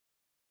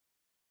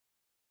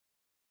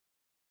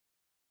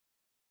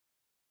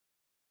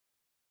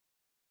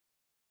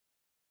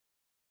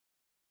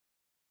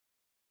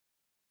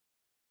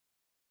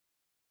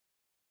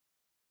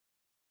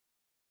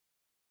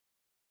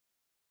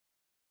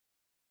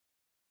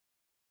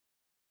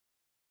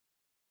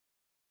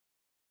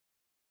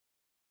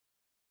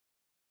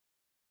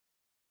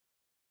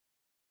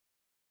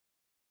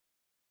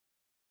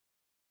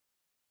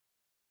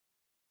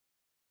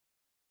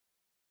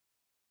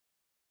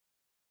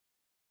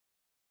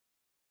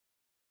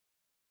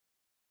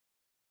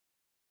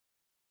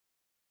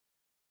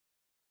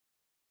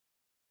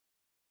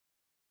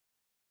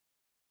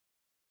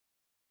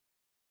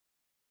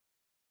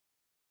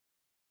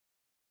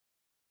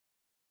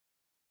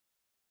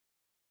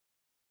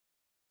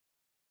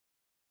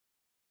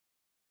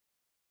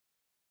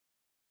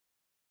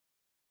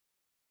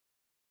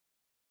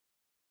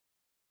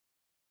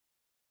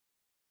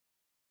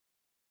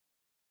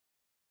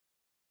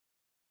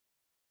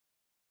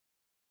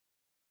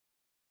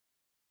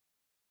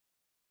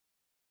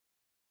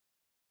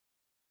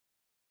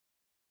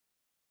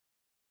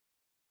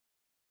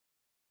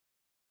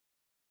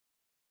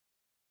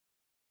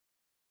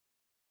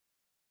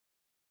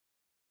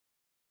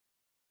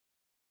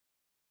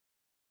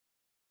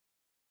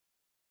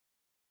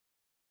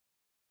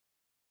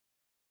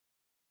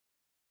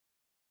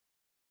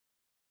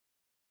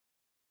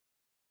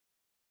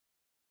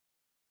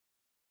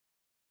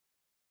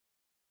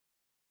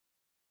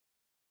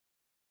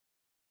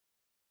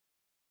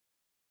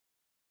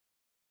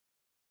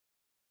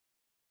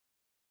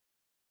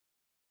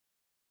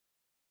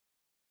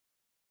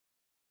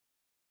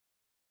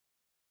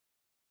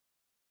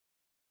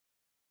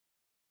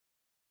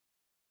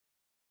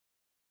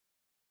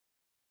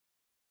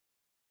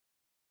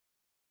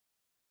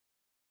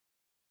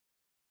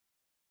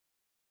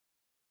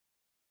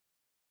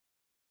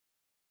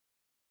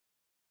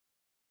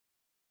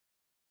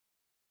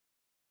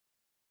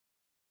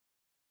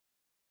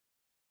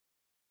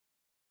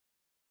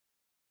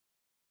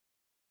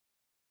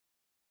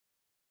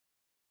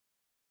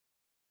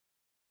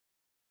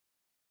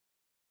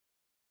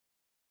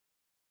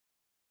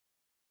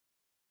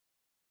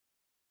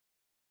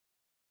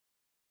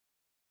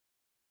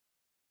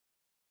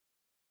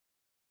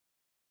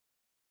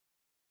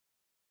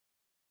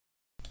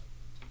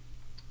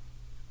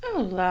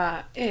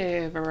Hola,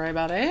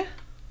 everybody.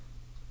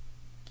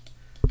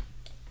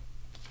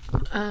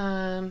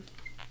 Um,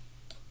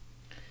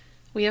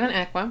 we have an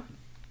Aqua.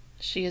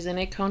 She is in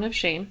a cone of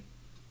shame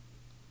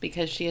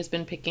because she has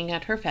been picking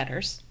at her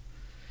feathers.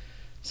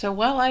 So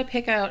while I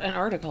pick out an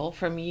article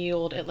from ye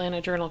old Atlanta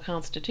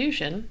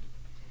Journal-Constitution,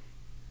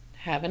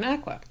 have an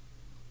Aqua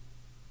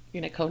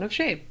in a cone of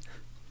shame.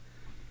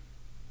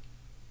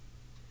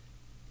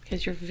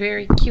 Because you're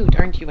very cute,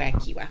 aren't you,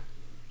 Aqua?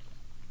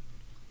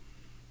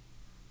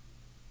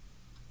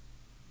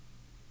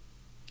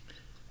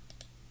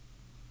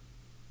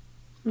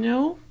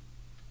 No?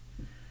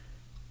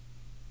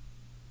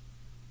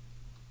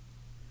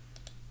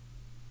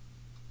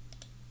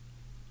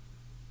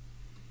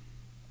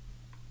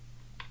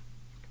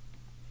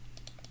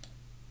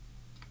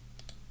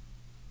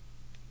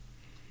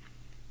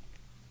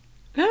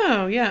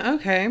 Oh, yeah,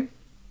 okay.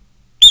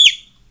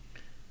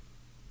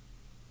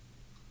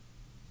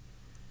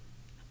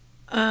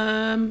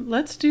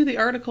 Let's do the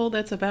article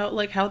that's about,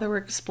 like, how there were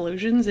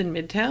explosions in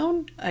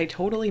Midtown. I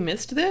totally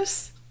missed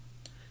this.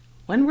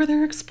 When were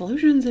there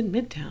explosions in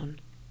Midtown?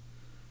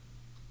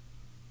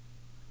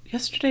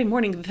 Yesterday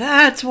morning.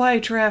 That's why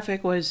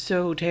traffic was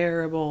so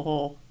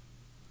terrible.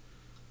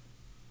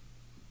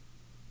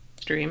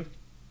 Stream.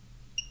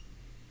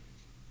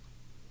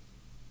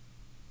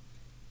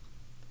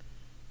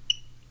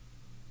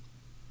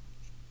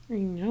 I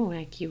know,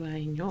 IQ,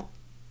 I know.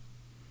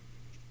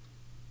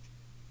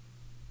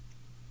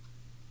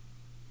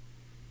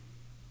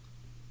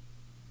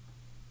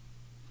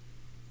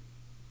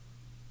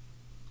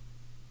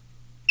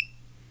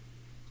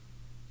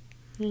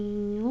 I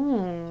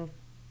know.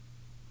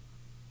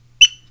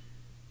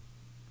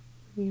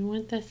 You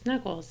want the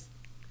snuggles.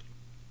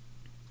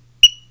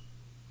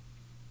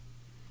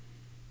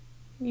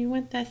 You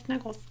want the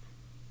snuggles.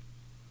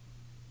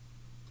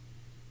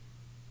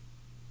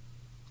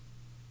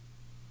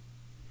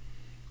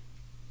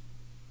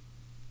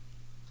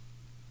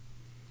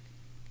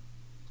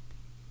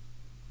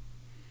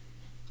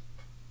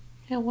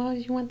 Yeah, well,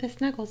 you want the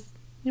snuggles.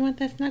 You want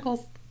the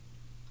snuggles.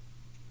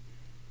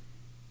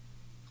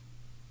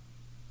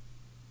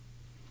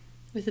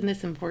 Isn't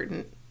this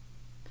important?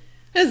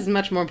 This is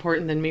much more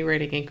important than me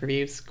writing ink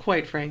reviews,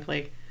 quite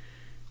frankly.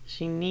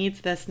 She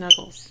needs the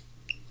snuggles.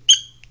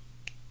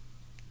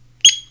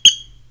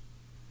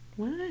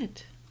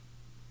 What?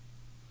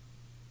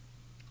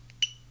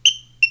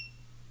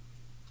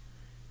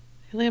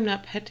 Clearly I'm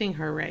not petting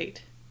her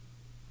right.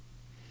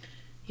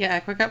 Yeah,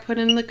 Aqua got put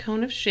in the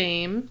cone of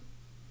shame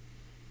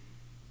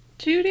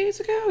 2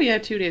 days ago? Yeah,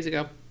 2 days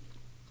ago.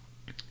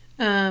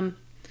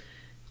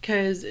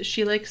 Because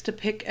she likes to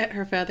pick at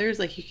her feathers,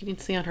 like you can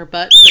see on her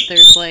butt, but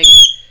there's like,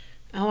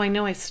 oh, I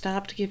know, I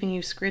stopped giving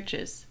you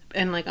scritches.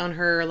 And like on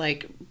her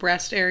like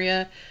breast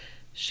area,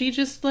 she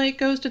just like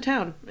goes to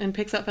town and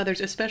picks out feathers,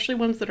 especially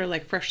ones that are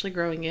like freshly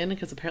growing in,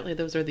 because apparently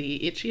those are the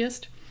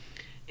itchiest.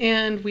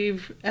 And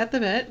we've, at the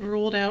vet,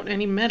 ruled out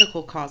any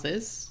medical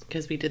causes,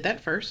 because we did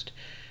that first,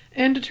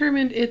 and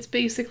determined it's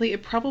basically,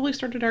 it probably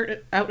started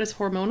out as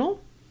hormonal,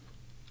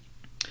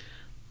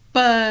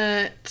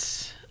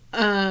 but,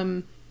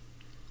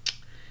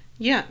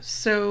 yeah,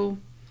 so,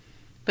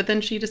 but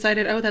then she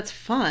decided, oh, that's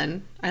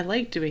fun, I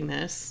like doing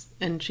this,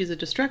 and she's a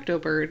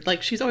destructo bird,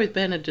 like, she's always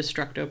been a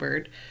destructo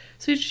bird,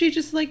 so she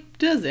just, like,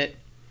 does it.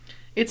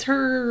 It's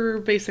her,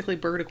 basically,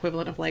 bird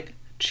equivalent of, like,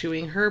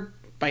 chewing her,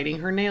 biting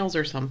her nails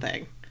or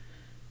something.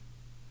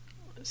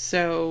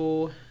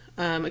 So,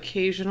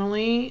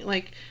 occasionally,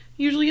 like,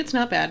 usually it's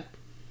not bad,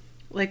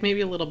 like, maybe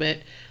a little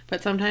bit,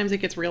 but sometimes it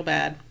gets real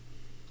bad.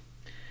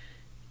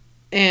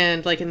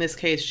 And, like, in this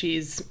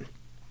case,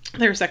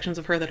 there are sections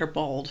of her that are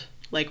bald,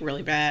 like,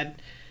 really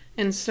bad.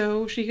 And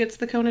so she gets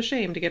the cone of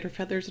shame to get her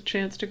feathers a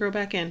chance to grow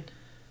back in.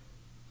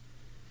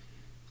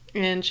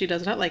 And she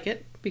does not like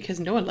it, because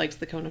no one likes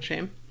the cone of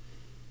shame.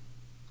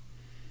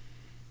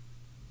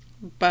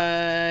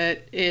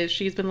 But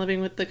she's been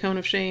living with the cone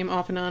of shame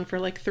off and on for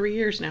like 3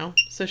 years now,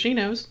 so she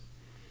knows.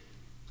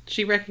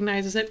 She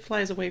recognizes it,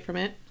 flies away from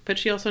it, but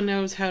she also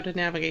knows how to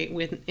navigate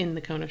within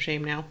the cone of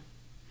shame now.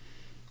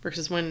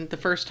 Versus when the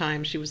first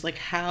time she was like,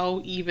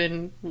 how,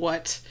 even,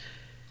 what?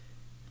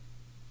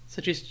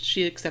 So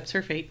she accepts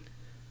her fate.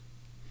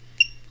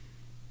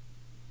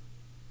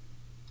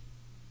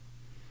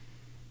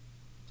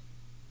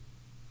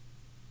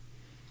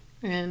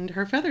 And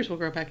her feathers will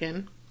grow back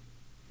in.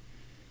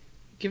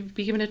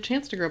 Be given a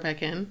chance to grow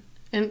back in.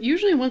 And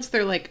usually once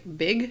they're like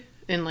big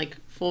and like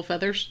full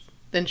feathers,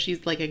 then she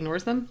like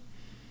ignores them.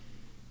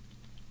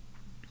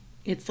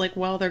 It's like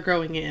while they're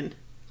growing in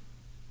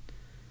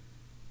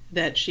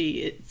that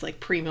it's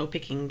like primo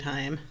picking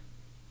time.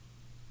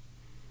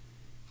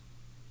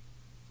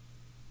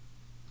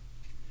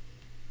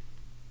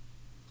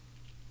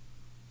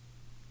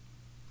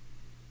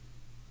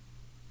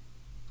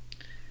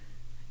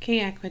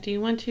 Okay, Aqua, do you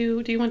want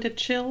to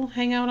chill,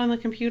 hang out on the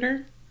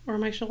computer or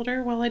my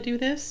shoulder while I do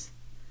this?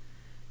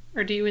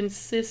 Or do you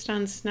insist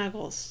on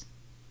snuggles?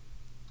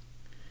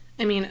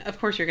 I mean, of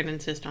course you're going to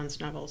insist on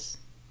snuggles.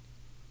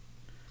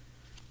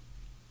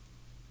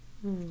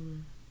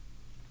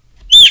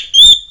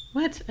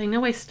 What? I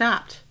know I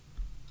stopped.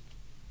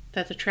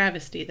 That's a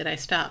travesty that I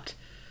stopped.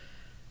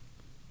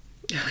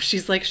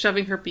 She's like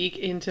shoving her beak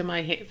into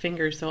my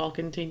fingers so I'll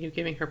continue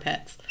giving her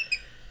pets.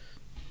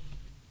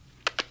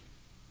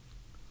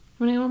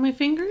 Want to go on my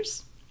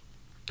fingers?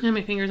 And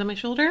my fingers on my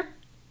shoulder?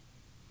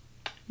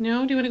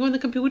 No? Do you want to go on the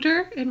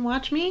computer and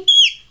watch me? Do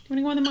you want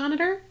to go on the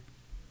monitor?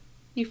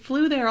 You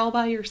flew there all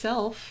by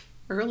yourself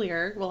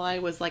earlier while I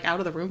was like out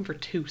of the room for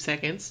 2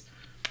 seconds.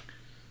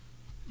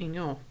 I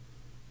know.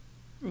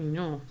 I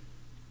know.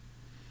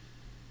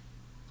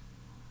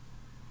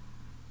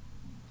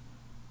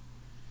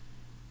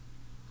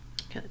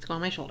 Okay, let's go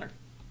on my shoulder.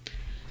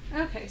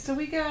 Okay, so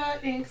we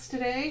got inks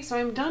today. So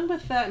I'm done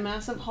with that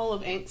massive haul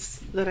of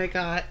inks that I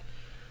got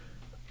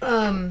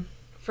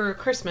for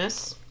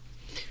Christmas.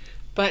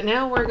 But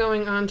now we're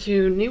going on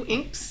to new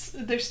inks.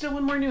 There's still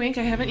one more new ink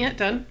I haven't yet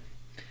done,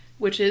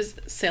 which is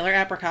Sailor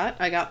Apricot.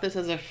 I got this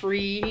as a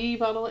free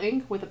bottle of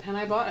ink with a pen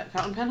I bought at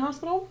Fountain Pen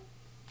Hospital.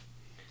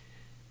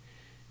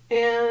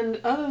 And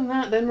other than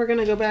that, then we're going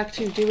to go back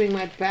to doing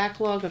my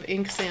backlog of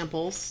ink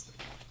samples.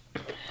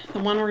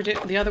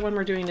 The other one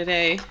we're doing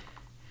today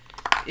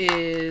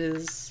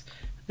is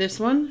this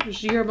one,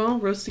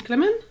 Herbin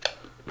Cyclamen.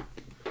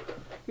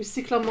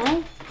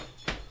 Cyclamen.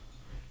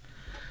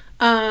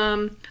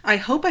 I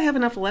hope I have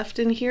enough left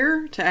in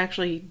here to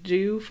actually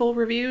do full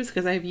reviews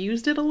because I've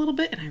used it a little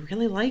bit and I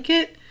really like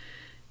it.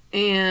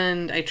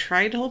 And I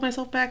tried to hold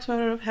myself back so I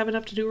don't have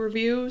enough to do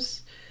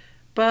reviews.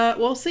 But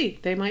we'll see.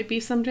 They might be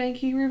some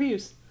janky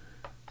reviews.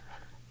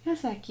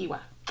 Yes, Akiwa.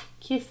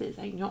 Kisses,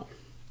 I know.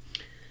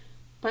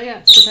 But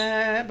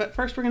yeah, but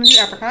first we're going to do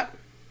Apricot.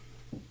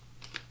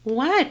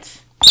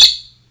 What?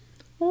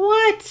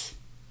 What?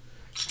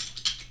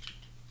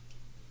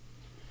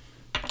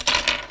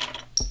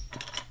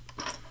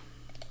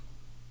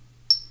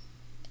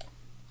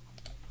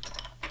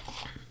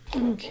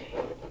 Okay.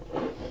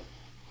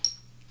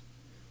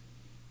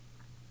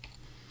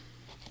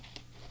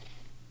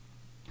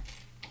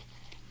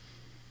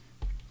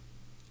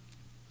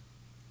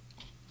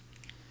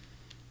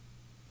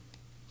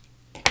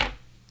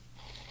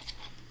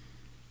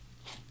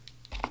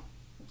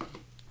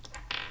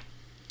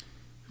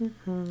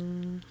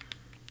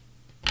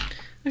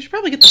 I should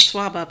probably get the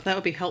swab up. That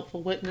would be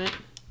helpful, wouldn't it?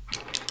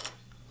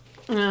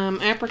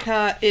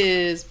 Apricot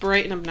is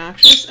bright and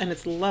obnoxious, and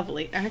it's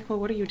lovely. Aqua,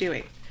 what are you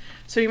doing?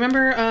 So you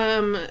remember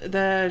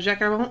the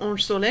Cyclamen au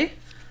soleil?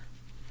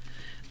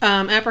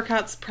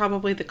 Apricot's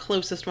probably the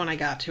closest one I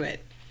got to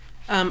it.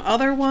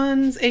 Other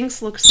ones,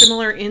 inks look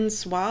similar in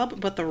swab,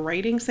 but the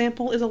writing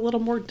sample is a little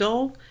more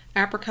dull.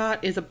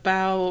 Apricot is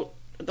about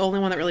the only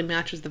one that really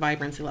matches the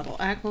vibrancy level.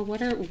 Aqua,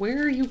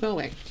 where are you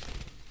going?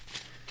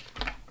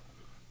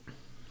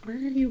 Where are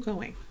you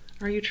going?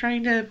 Are you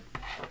trying to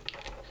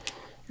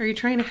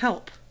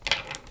help?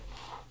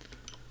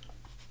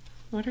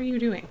 What are you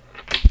doing?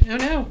 Oh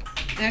no!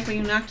 Aqua,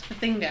 you knocked the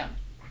thing down.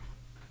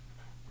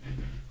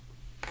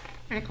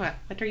 Aqua,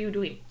 what are you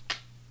doing?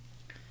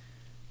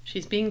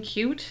 She's being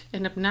cute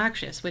and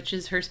obnoxious, which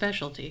is her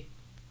specialty.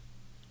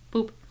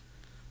 Boop.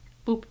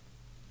 Boop.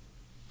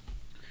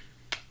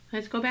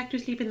 Let's go back to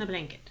sleep in the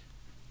blanket.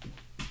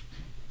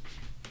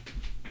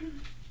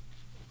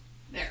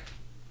 There.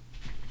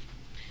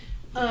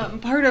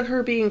 Part of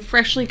her being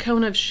freshly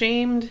kind of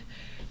shamed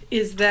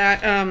is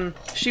that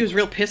she was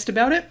real pissed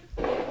about it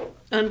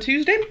on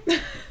Tuesday,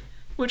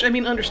 which I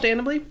mean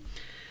understandably,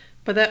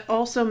 but that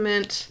also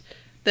meant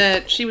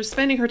that she was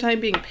spending her time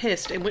being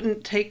pissed and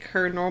wouldn't take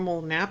her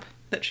normal nap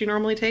that she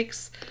normally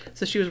takes,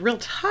 so she was real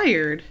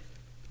tired,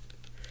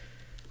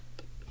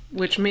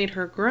 which made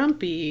her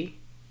grumpy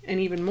and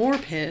even more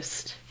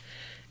pissed,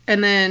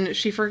 and then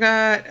she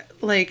forgot,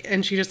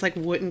 and she just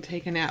wouldn't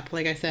take a nap,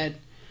 like I said.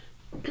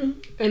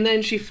 And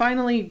then she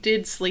finally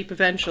did sleep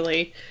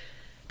eventually,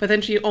 but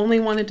then she only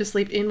wanted to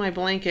sleep in my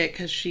blanket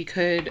because she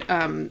could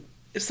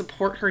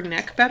support her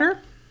neck better.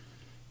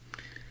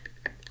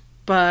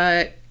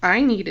 But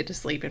I needed to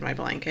sleep in my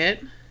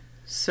blanket,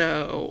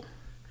 so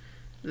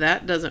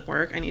that doesn't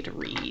work. I need to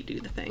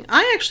redo the thing.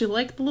 I actually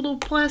like the little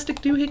plastic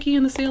doohickey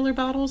in the Sailor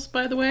bottles,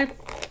 by the way.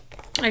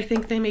 I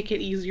think they make it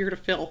easier to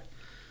fill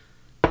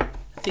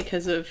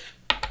because of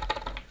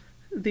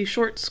the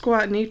short,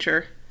 squat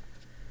nature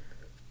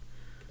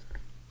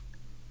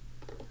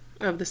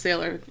of the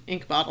Sailor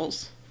ink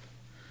bottles.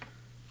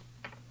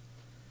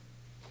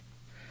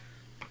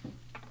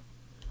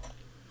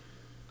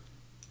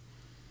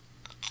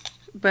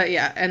 But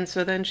yeah, and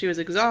so then she was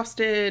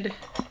exhausted,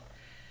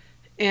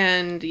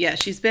 and yeah,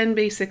 she's been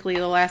basically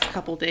the last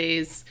couple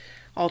days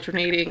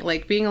alternating,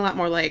 being a lot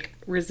more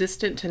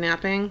resistant to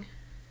napping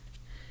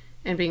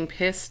and being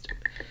pissed,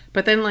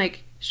 but then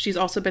she's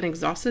also been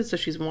exhausted, so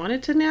she's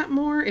wanted to nap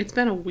more. It's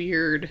been a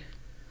weird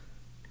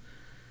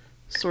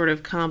sort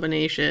of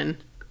combination.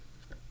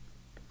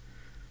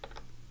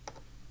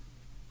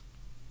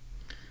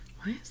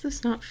 Why is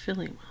this not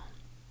filling well?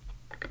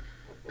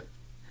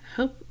 I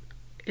hope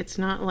it's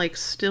not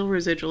still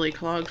residually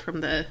clogged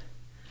from the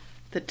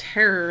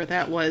terror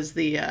that was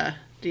the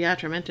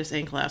Diatramentus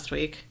ink last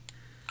week.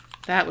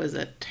 That was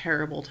a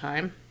terrible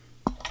time.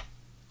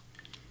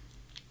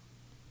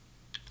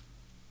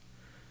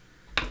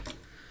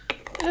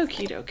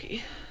 Okie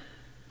dokie.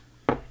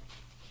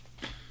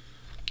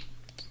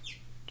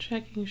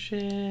 Checking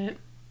shit.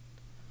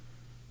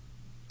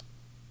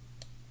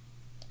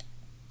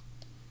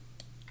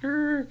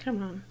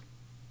 Come on.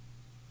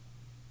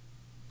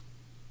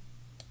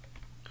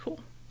 Cool.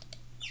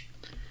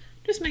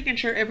 Just making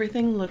sure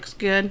everything looks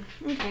good.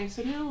 Okay,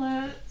 so now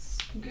let's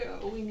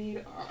go. We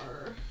need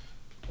our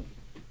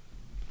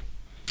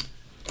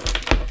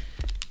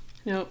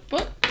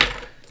notebook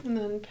and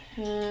then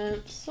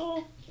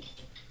pencil.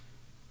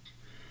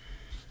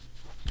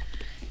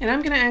 And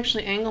I'm going to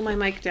actually angle my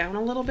mic down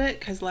a little bit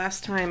because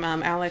last time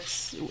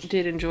Alex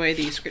did enjoy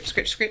the scritch,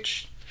 scritch,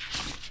 scritch.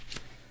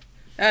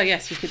 Oh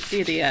yes, you could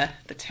see the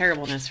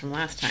terribleness from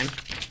last time.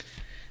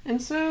 And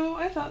so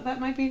I thought that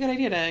might be a good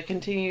idea to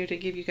continue to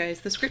give you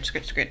guys the scritch,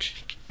 scritch, scritch.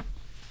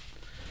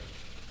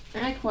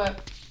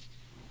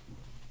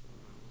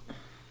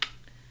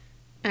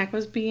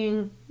 Aqua's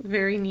being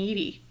very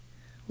needy.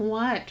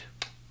 What?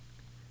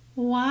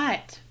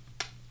 What?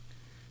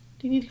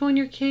 Do you need to go in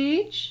your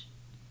cage?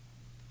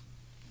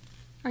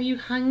 Are you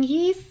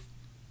hungies?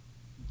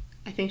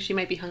 I think she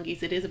might be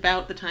hungies. It is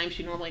about the time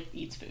she normally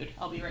eats food.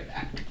 I'll be right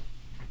back.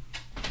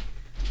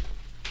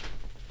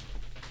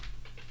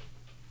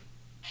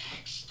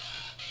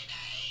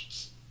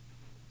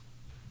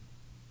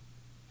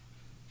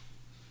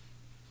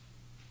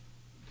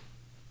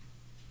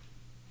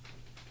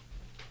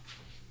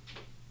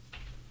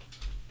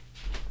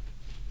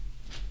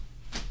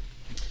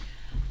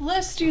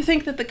 Lest you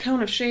think that the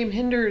cone of shame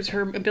hinders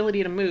her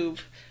ability to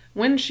move,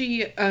 when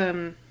she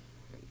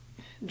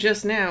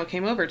just now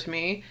came over to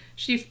me,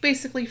 she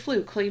basically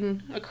flew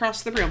clean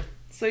across the room.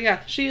 So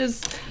yeah, she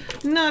is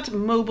not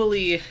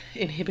mobily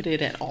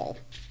inhibited at all.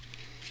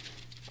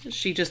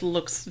 She just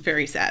looks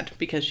very sad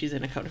because she's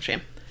in a cone of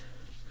shame.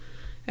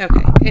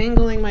 Okay,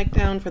 angling mic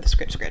down for the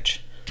scritch scritch.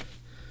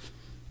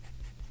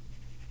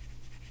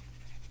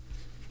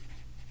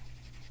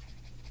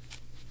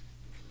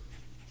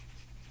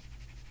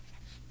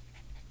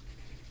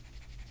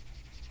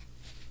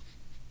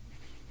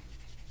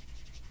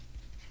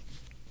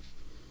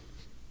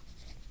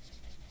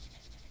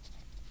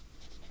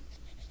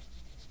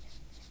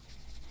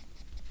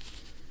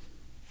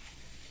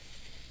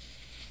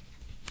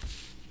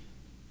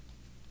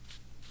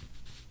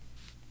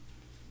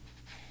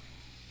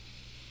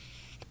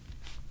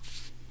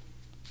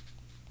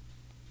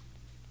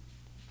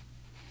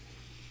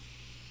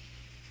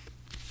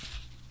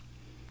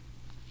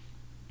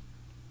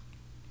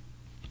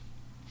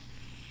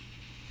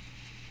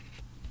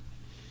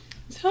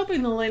 I was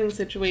hoping the lighting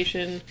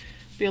situation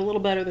be a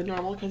little better than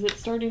normal because it's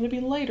starting to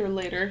be lighter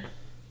later.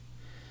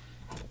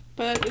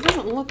 But it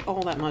doesn't look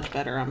all that much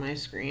better on my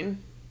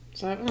screen.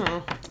 So I don't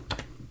know.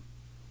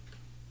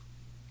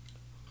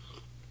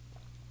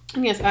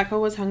 And yes, Aqua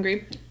was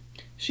hungry.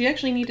 She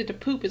actually needed to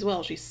poop as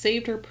well. She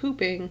saved her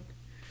pooping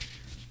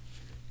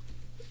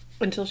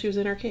until she was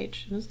in our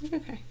cage. And I was like,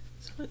 okay,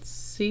 so let's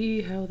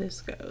see how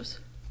this goes.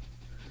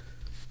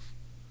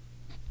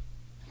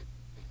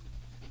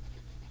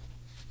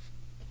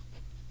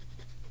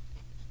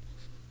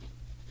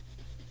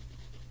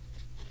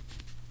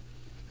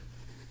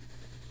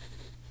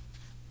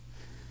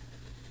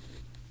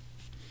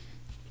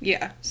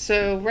 Yeah,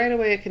 so right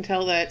away I can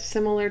tell that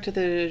similar to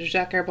the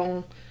Jacques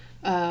Herbin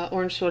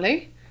Orange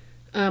Soleil,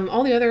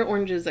 all the other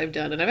oranges I've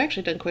done, and I've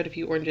actually done quite a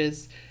few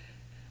oranges,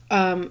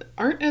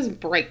 aren't as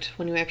bright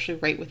when you actually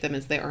write with them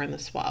as they are in the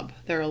swab.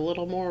 They're a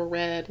little more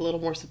red, a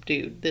little more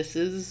subdued. This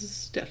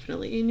is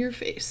definitely in your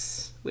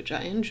face, which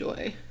I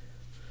enjoy.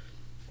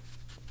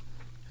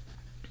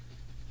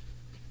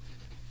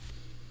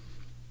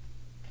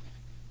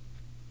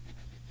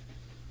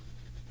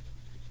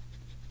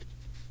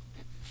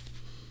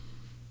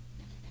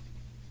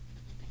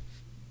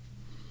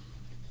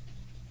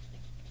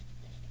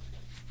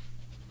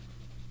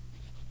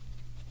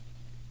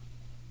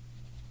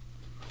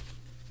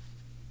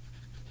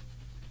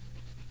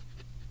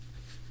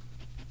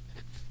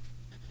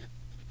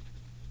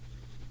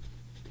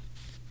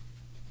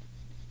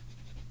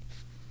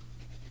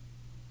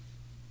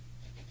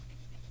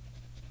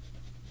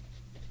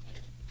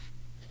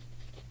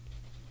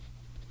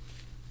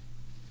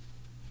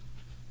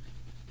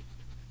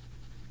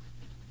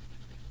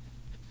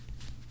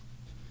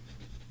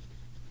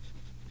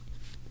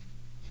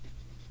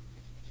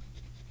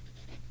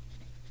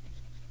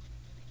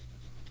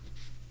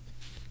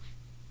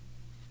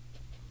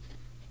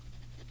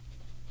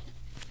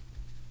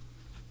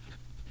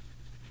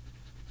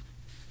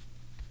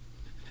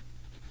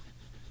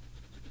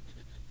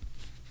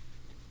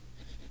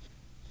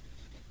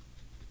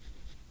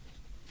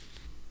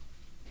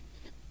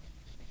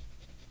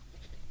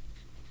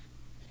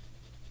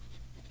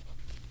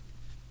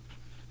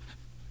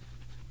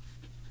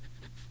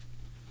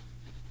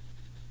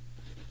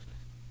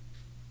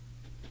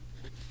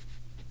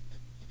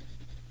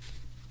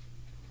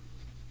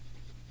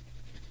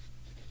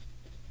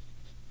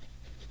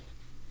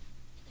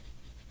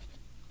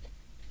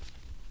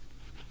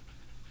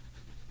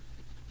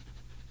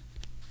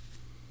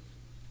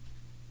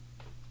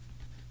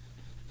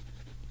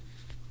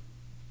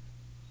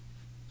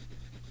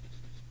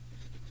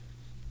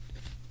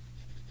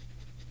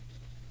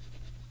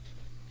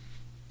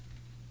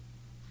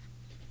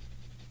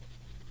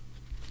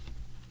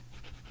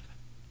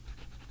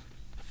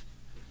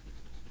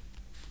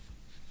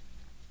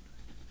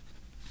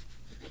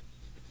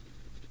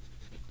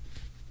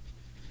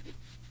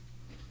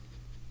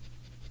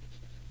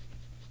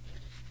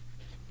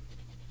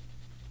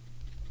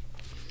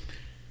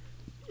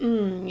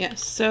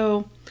 Yes,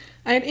 so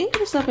I had inked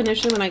this up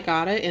initially when I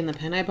got it in the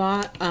pen I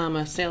bought,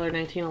 a Sailor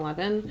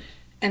 1911,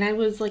 and I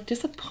was like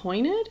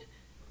disappointed.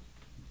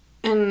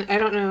 And I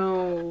don't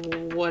know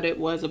what it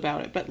was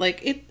about it, but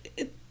like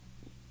I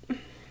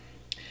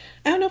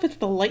don't know if it's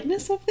the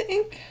lightness of the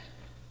ink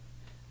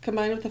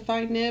combined with the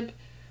fine nib,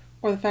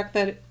 or the fact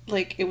that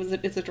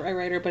it's a dry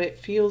writer, but it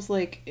feels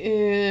like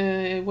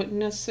I wouldn't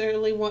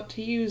necessarily want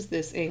to use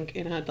this ink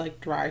in a like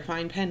dry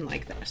fine pen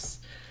like this.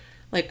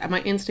 Like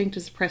my instinct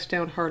is to press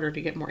down harder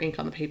to get more ink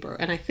on the paper,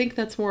 and I think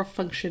that's more a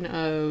function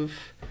of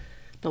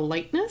the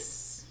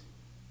lightness.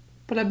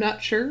 But I'm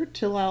not sure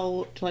till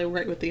I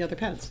write with the other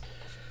pens.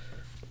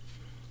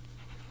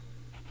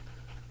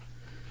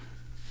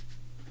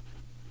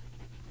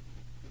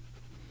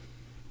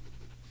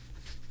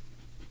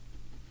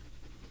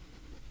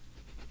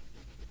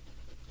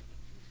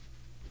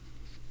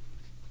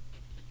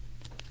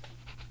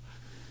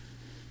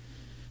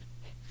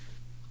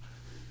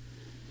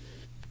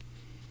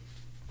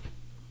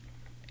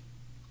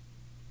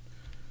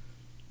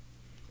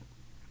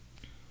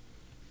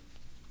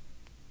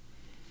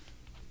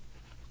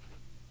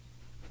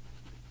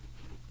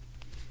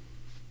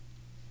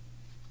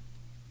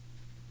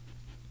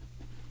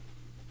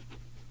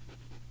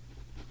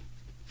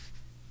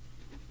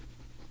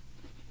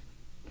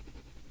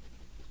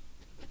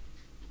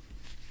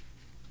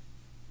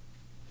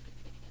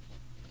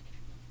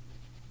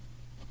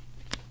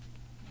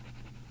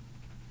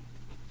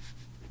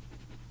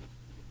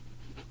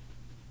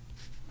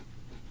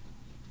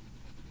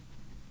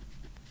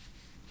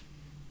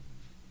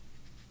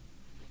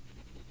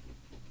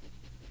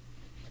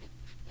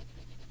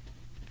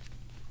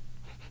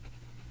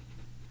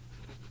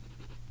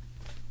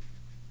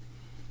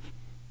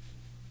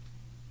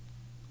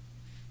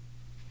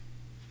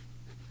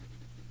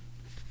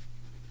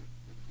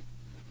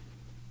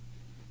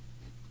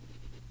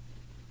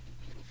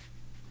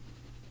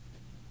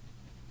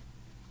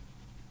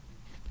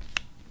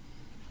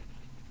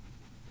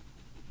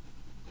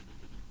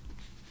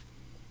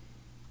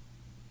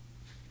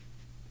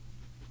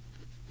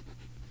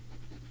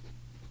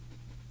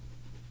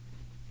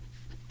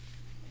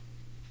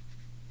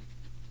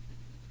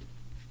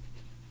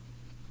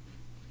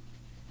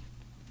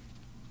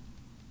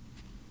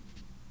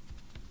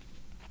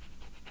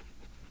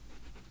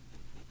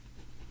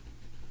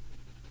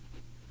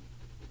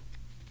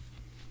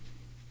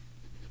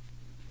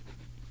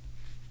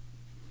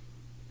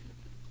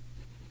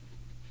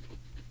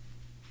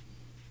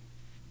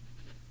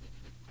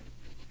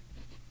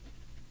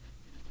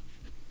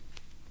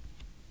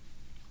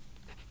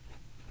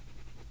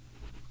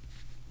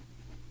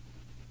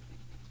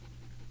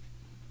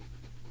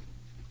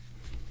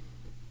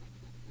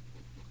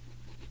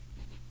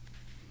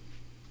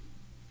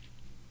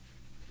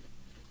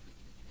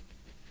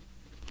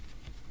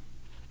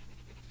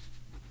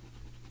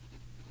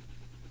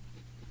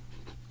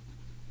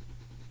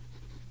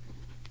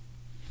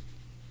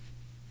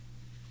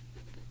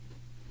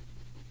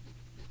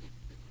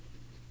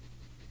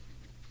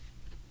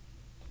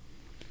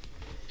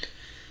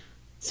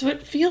 So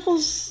it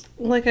feels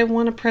like I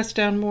want to press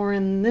down more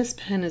in this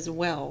pen as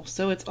well.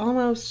 So it's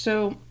almost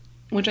so,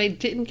 which I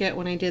didn't get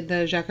when I did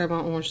the Jacques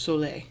Herbin Orange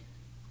Soleil.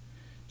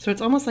 So it's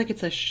almost like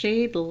it's a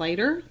shade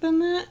lighter than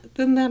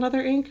that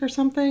other ink or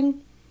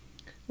something.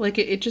 Like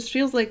it just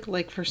feels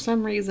like for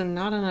some reason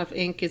not enough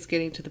ink is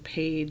getting to the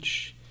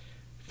page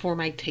for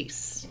my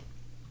taste.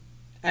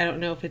 I don't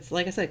know if it's,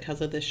 like I said,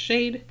 because of this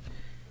shade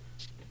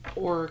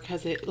or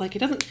because it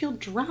doesn't feel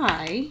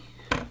dry.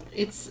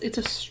 It's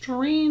a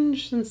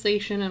strange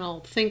sensation, and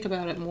I'll think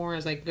about it more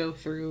as I go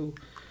through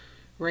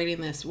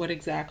writing this,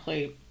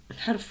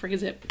 how to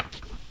phrase it.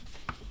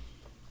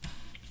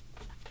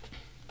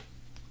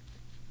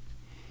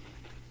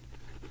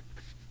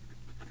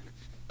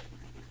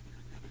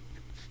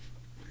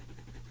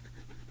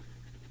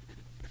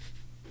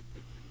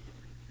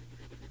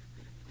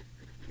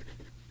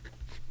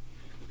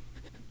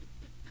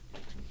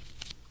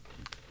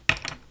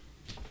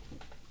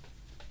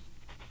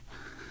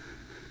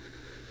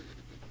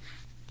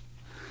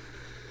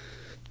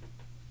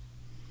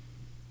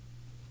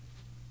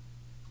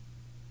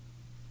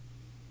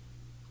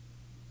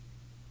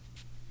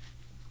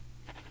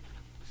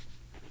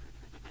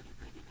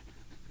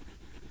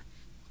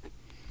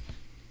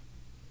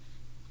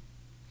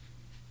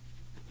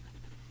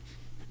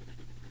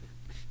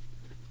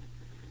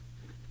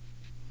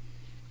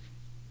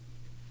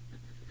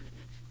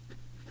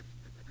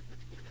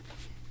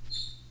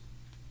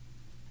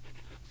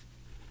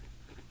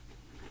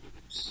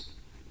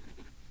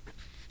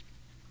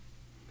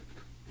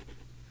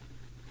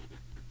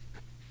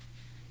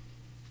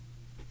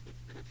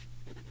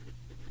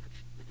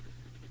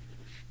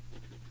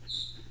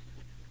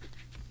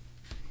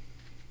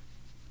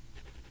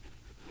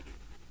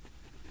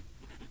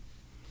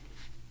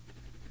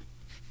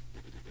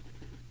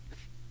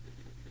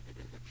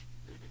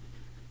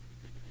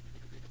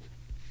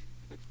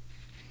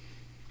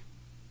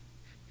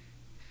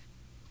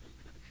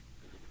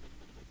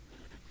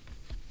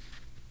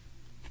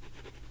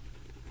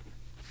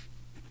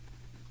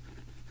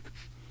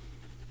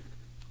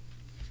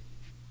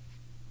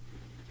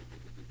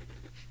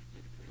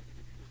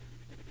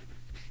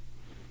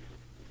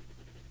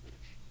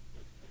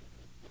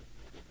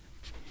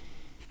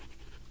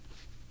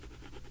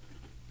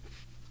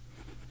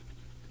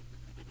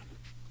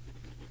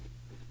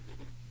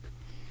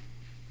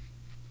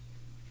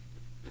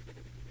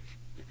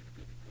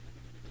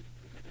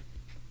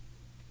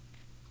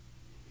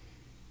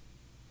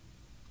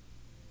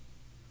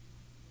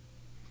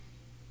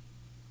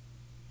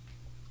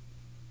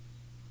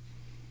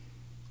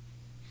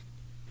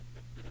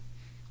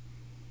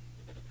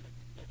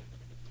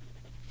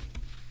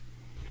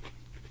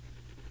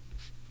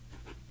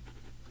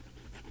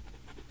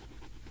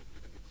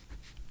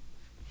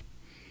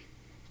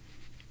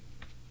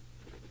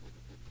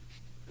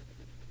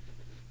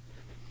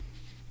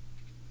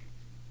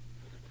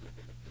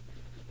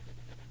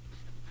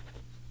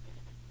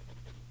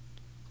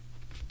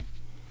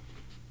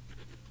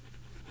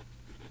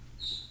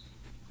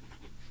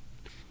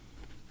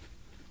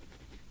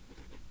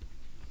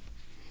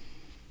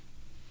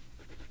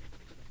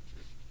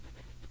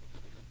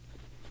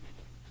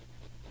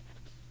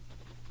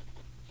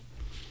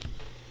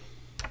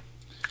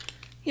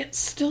 Yeah,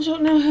 still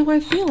don't know how I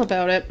feel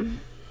about it.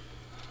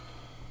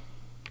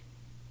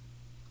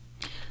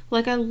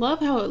 Like, I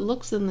love how it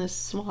looks in this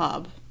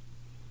swab.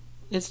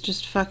 It's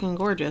just fucking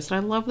gorgeous. And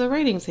I love the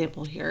writing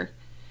sample here.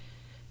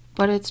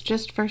 But it's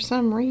just for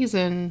some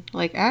reason,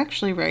 like,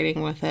 actually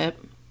writing with it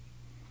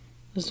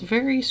is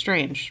very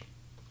strange.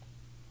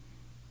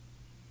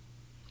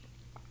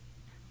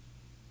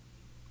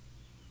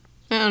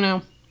 I don't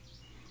know.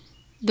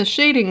 The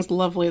shading's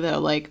lovely though.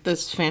 Like,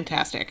 this is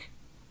fantastic.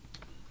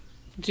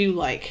 Do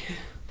like.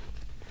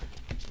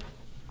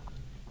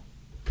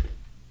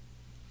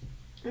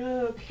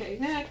 Okay,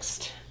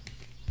 next.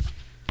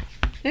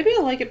 Maybe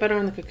I like it better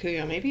on the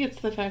Kikuyo. Maybe it's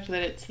the fact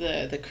that it's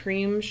the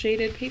cream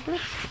shaded paper,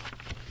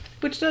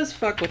 which does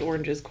fuck with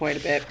oranges quite a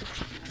bit.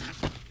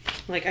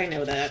 Like, I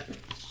know that.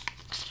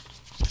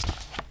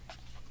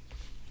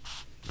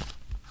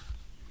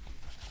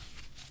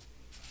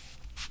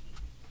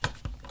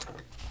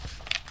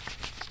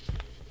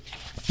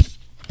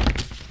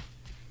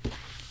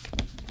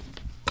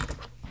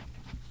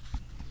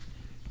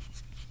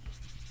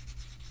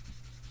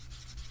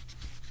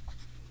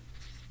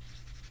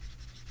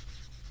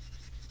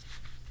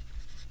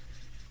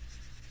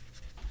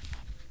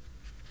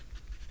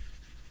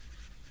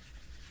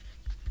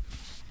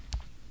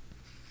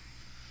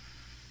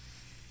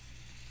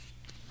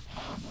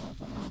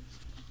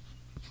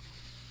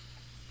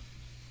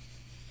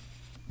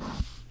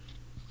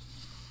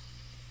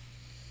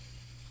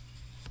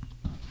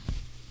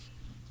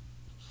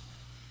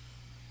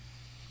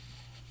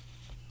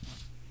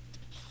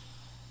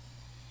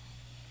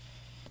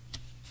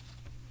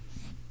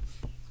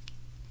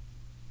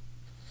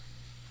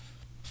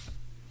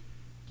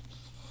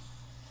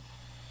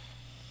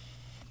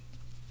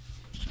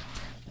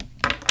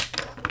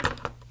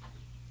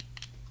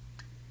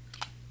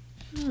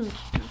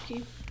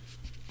 Okay.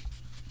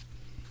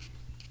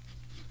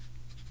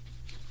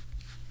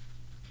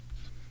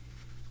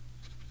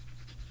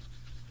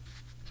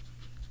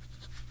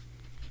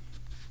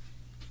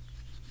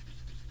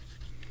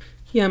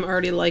 Yeah, I'm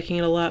already liking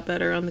it a lot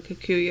better on the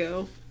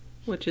Kikuyo,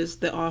 which is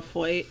the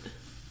off-white.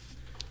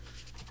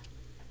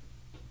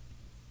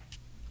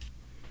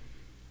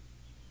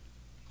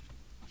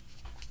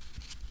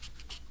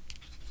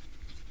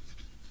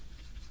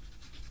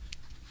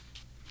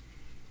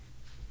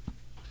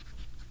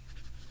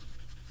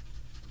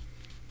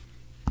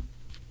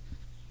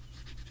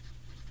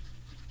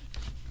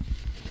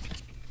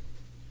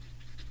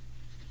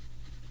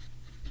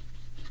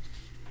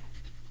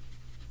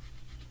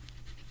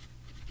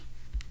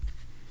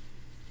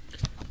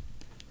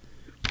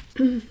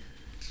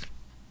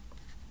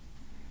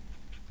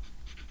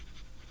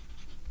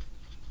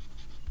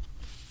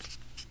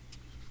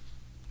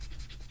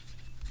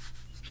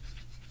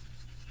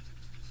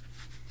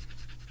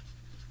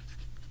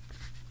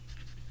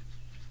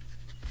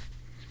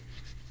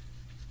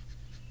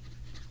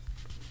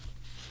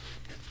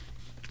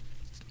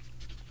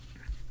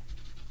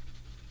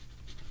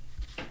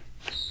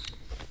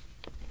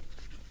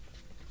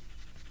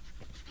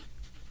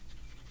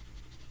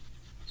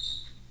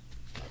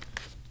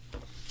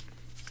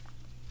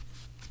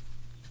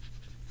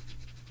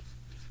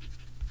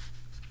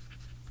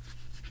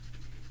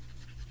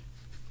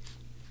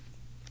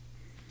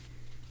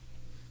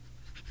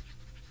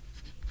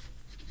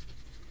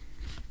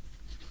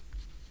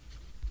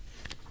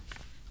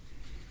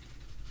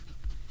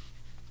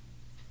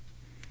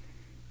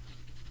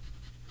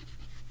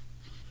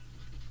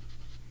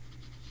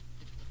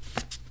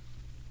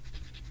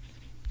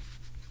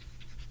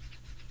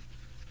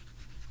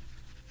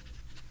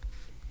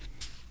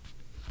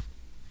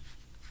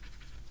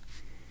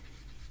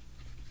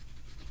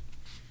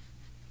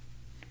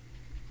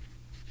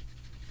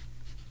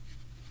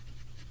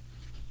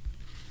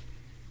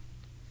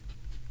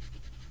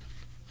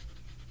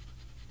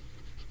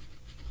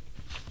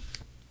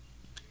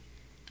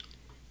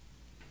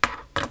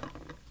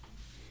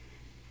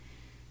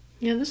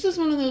 Yeah, this is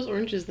one of those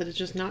oranges that is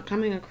just not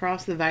coming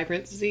across the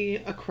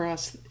vibrancy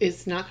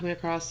is not coming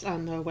across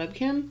on the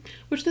webcam,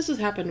 which this has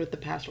happened with the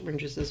past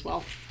oranges as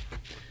well.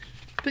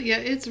 But yeah,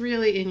 it's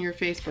really in your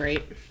face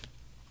bright.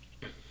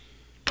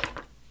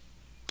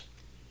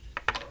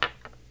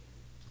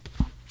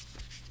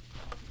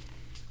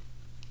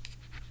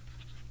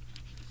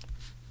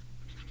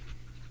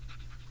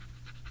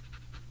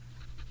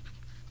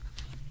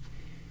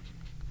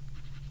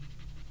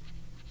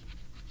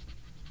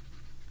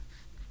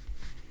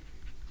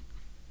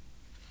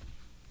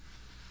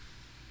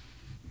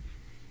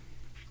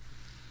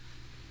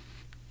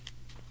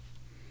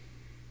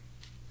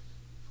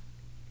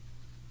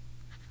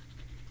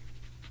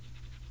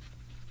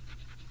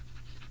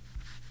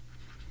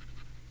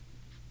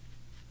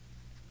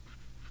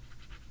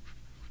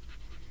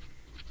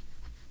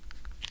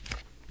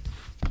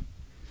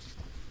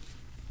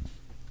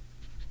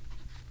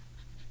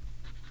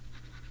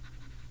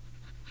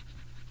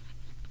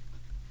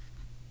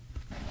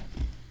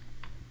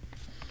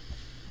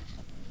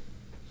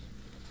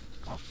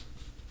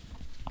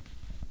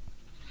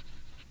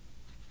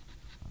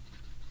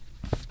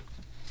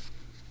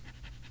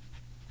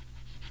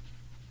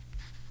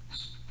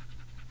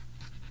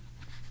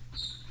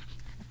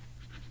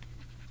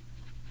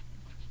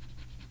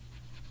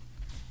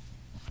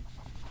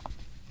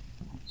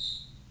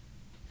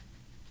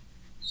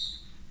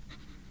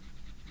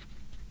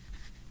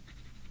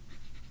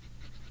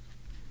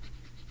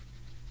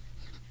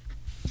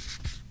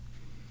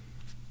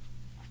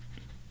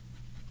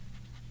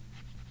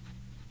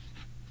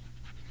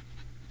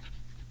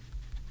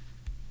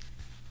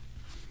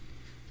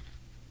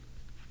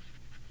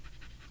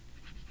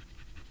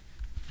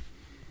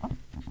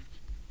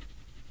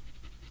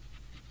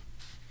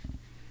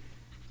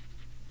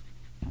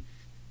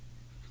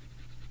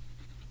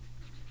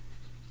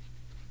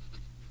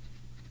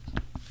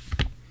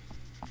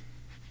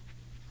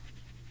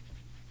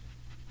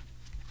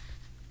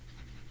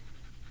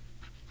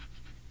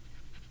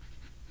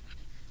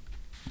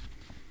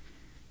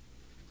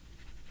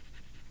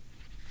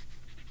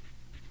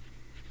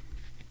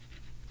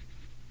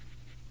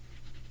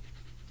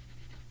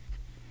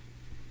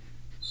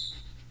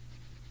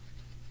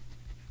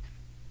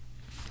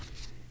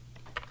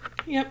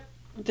 Yep,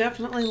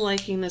 definitely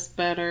liking this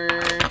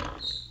better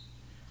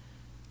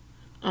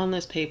on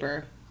this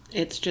paper.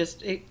 It's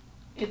just,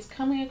 it's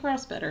coming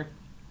across better.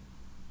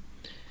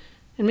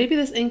 And maybe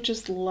this ink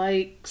just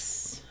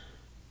likes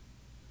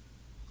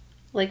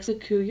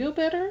Kikuyo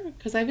better,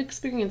 because I've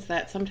experienced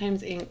that.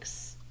 Sometimes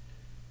inks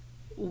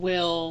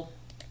will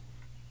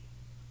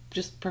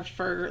just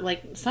prefer,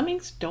 like, some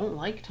inks don't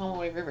like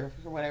Tomoe River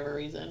for whatever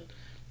reason.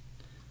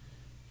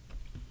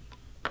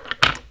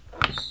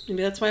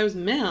 Maybe that's why I was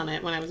meh on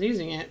it when I was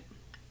using it,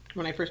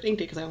 when I first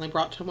inked it, because I only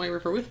brought Tomoe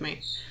River with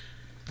me.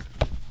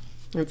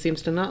 It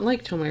seems to not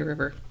like Tomoe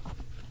River.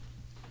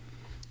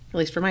 At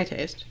least for my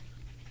taste.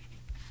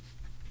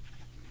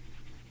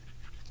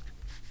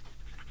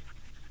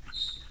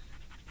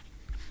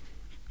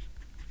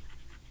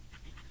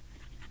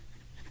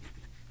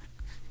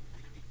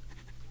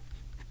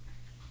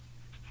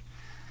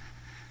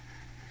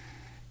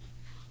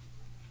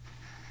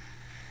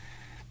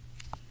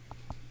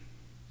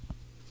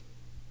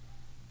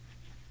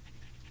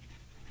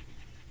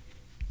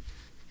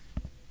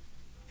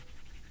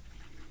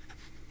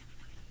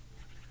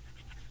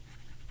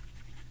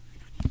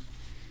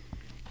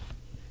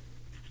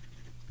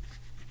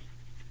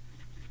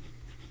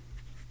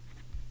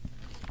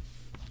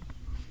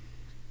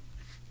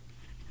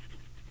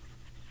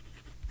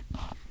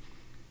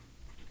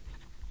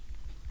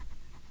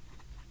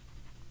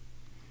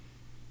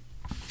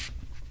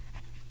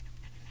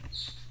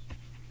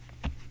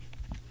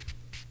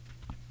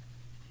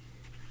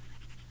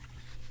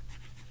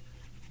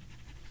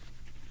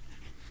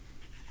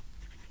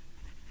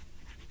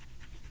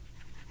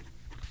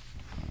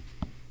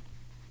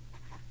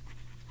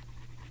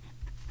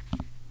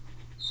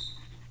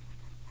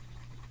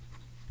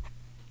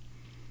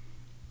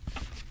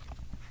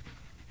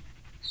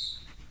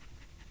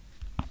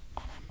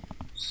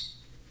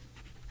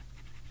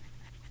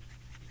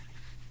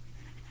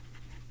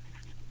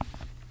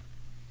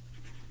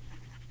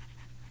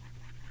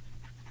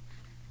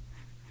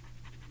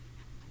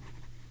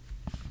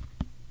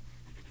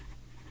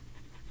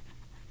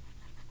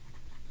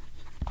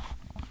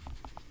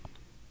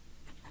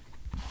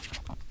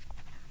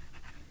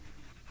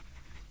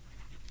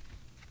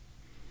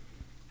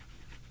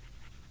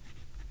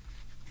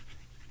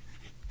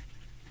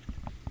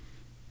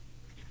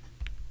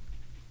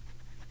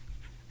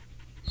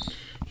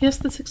 Yes,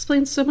 this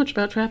explains so much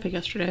about traffic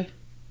yesterday.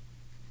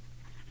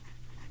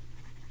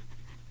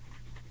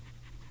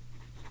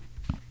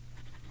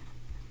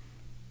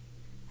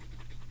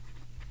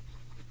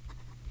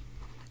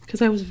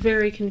 Because I was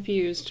very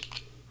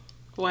confused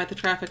why the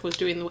traffic was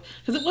doing the...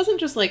 Because it wasn't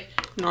just like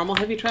normal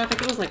heavy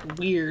traffic, it was like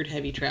weird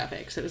heavy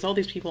traffic. So it was all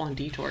these people on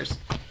detours.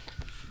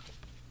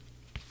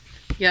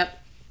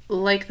 Yep,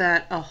 like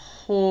that a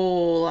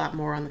whole lot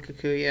more on the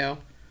Kikuyo.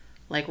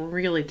 Like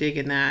really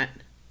digging that.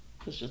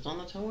 It's just on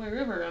the Tomoe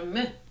River, I'm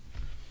meh.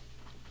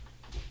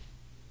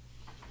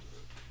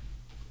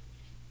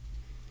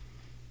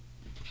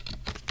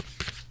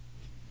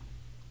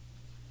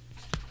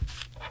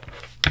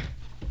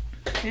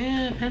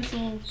 Yeah,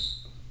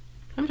 pencils.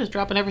 I'm just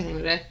dropping everything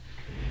today.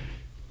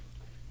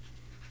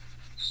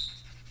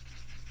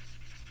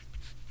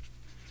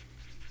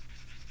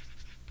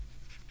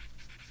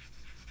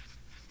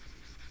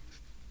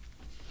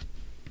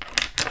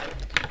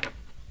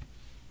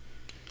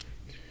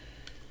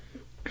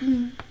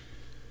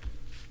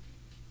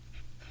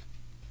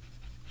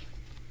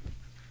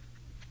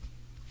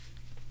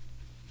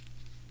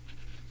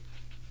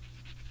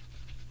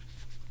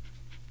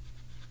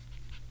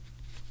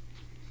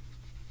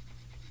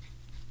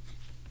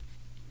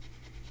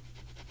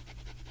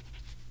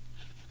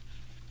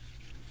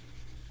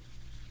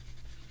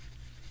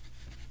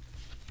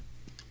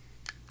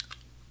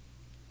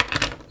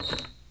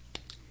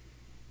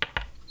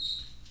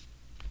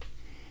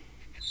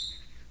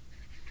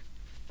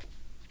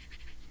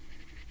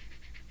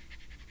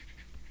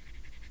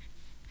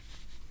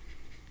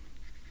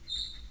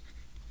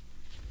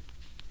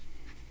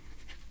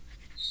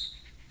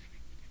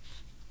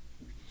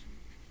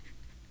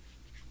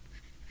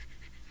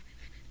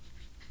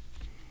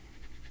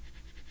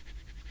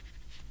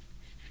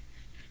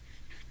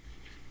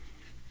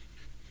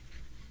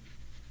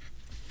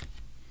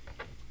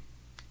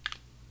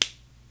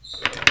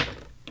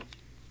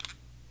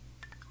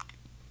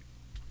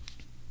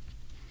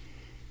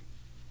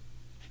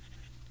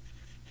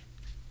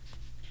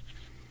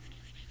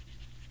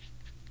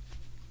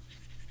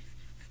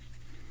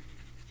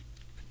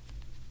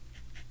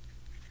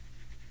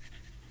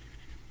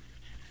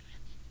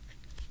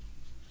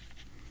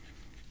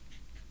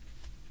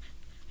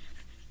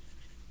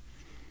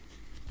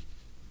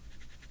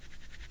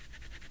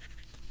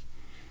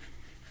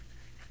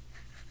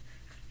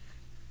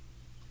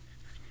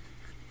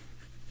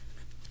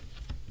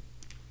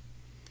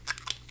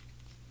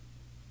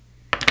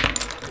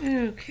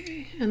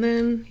 Okay, and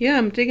then, yeah,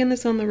 I'm digging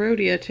this on the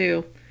Rhodia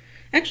too.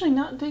 Actually,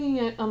 not digging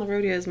it on the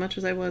Rhodia as much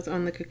as I was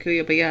on the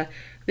Kikuyo, but yeah,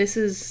 this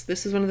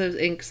is one of those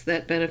inks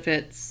that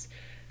benefits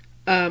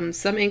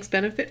Some inks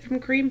benefit from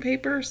cream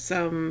paper,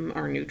 some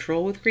are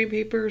neutral with cream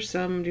paper,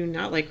 some do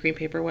not like cream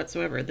paper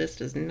whatsoever. This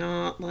does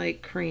not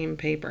like cream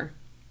paper.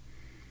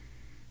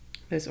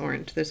 This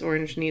orange. This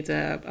orange needs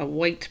a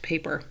white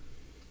paper.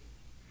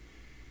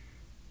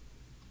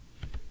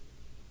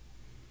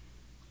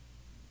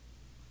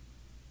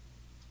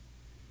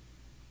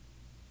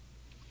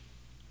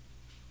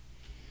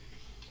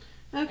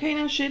 Okay,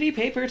 now shitty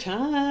paper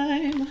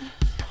time.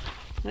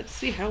 Let's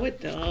see how it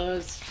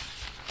does.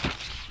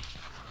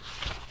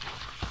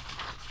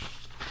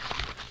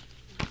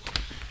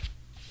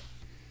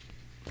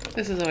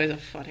 This is always a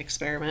fun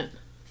experiment.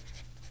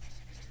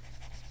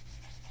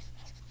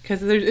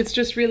 Because it's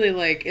just really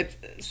like, it's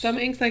some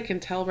inks I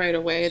can tell right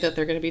away that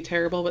they're going to be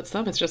terrible, but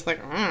some it's just like,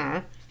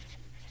 ah.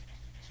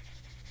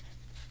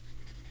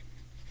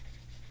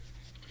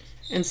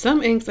 And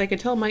some inks I can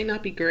tell might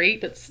not be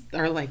great, but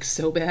are like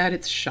so bad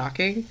it's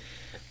shocking.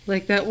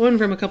 Like that one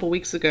from a couple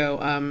weeks ago,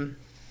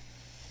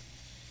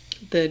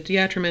 the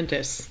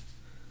Diatramentis,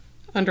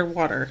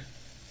 Underwater.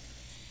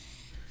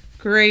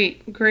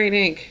 Great, great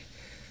ink.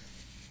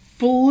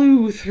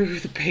 Blew through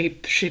the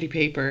shitty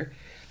paper.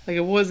 Like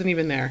it wasn't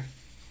even there.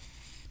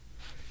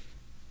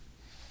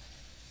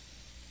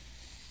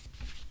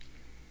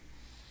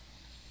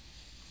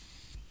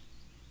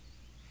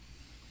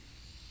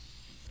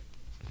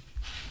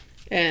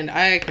 And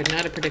I could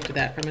not have predicted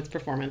that from its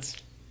performance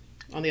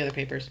on the other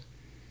papers.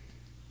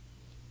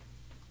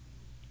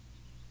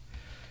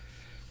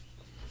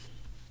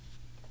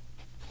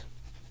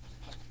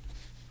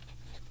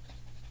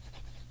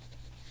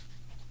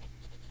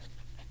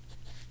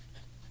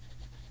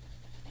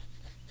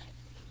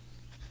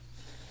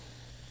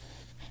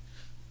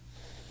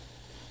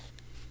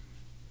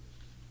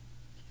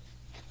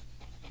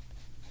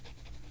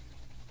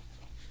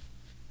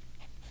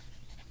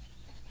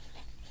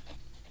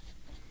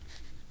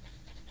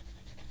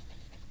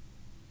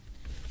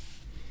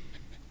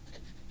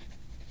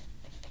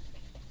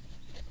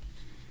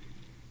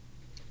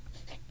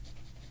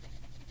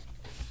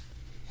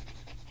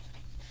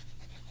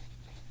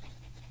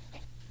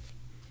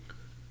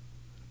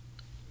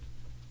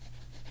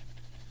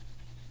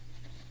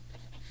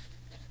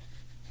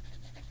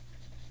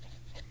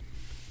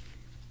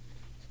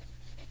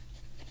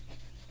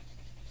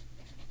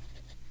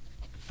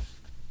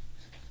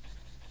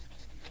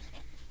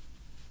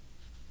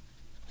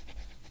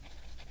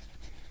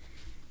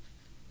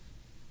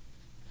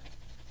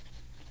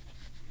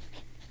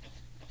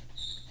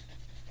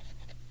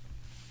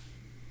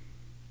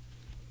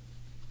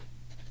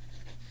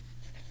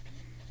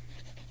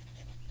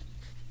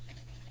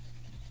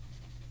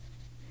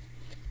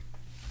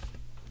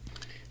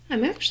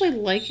 I'm actually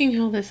liking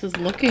how this is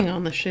looking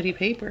on the shitty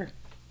paper.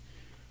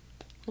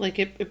 Like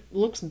it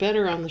looks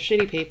better on the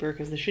shitty paper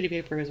because the shitty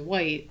paper is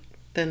white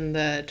than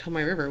the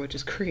Tomoe River, which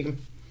is cream.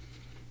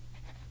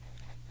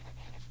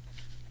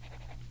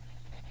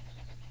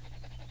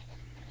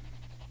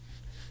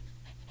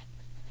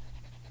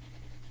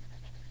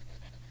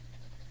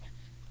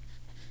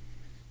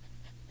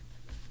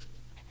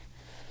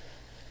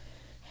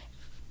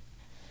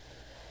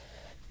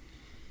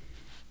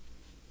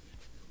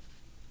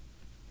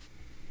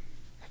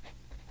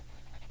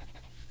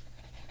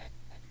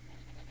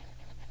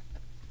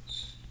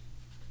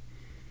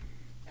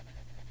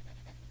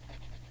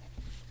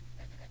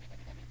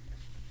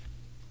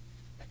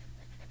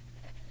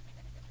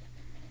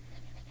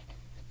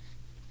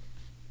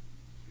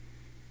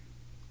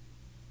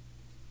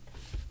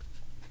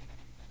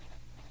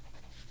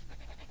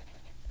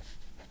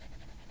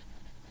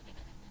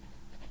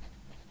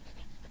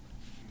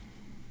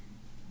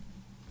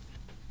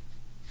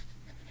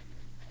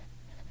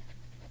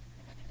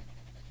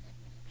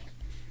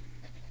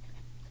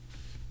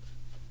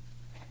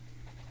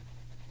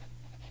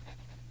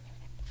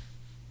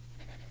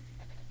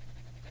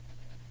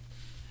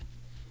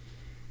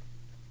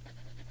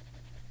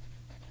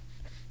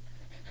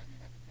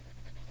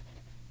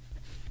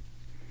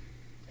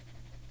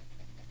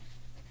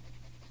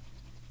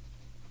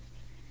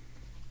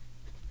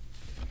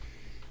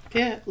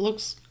 Yeah, it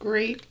looks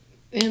great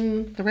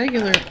in the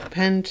regular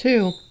pen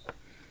too.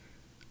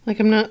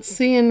 Like I'm not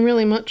seeing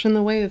really much in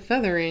the way of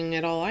feathering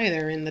at all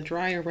either in the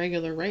dry or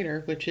regular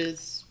writer, which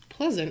is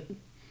pleasant.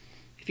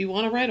 If you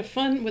want to write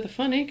with a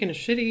fun ink and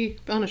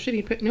on a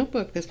shitty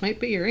notebook, this might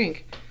be your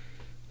ink.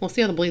 We'll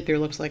see how the bleed through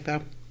looks like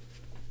though.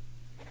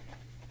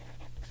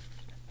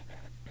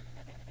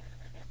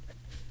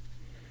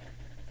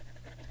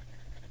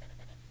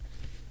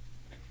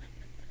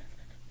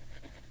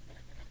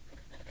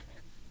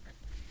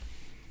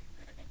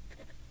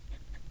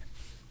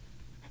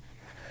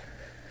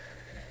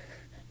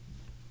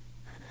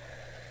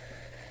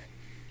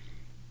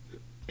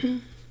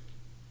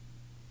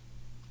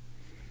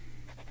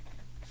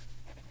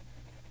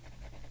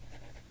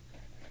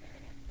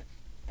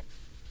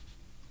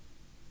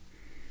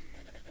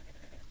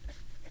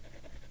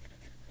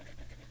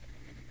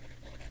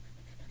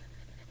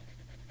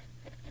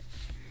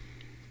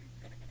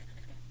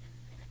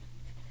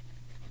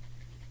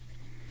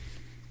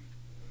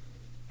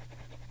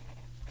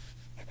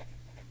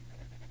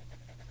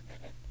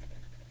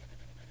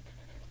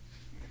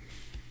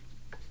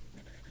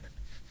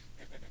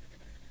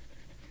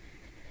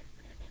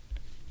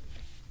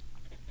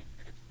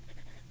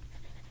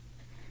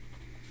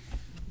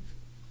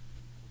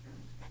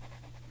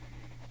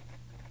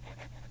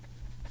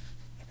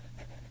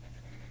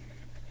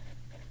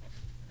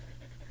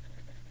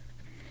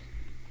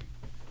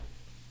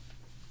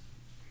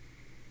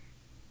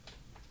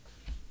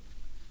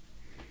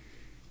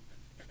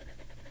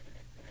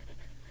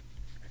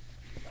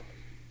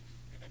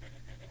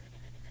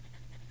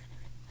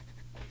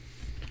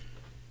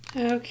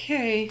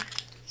 Okay,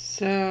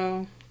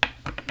 so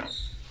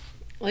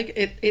like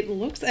it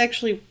looks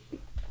actually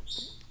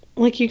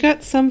like you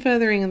got some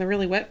feathering in the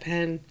really wet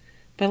pen,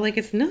 but like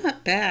it's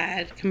not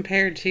bad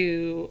compared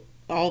to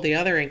all the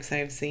other inks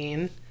I've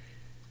seen.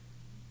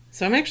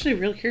 So I'm actually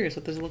real curious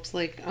what this looks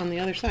like on the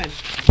other side.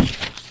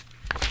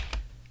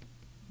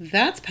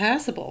 That's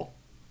passable.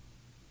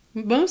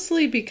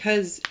 Mostly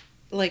because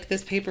like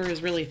this paper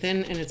is really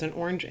thin and it's an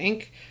orange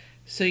ink,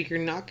 so you're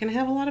not going to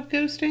have a lot of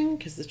ghosting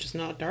because it's just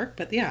not dark.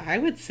 But yeah, I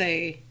would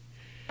say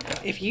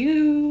if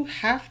you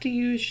have to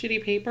use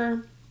shitty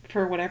paper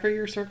for whatever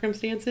your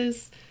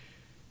circumstances,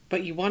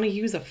 but you want to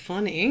use a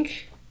fun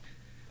ink,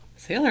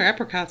 Sailor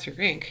Apricot's your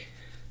ink.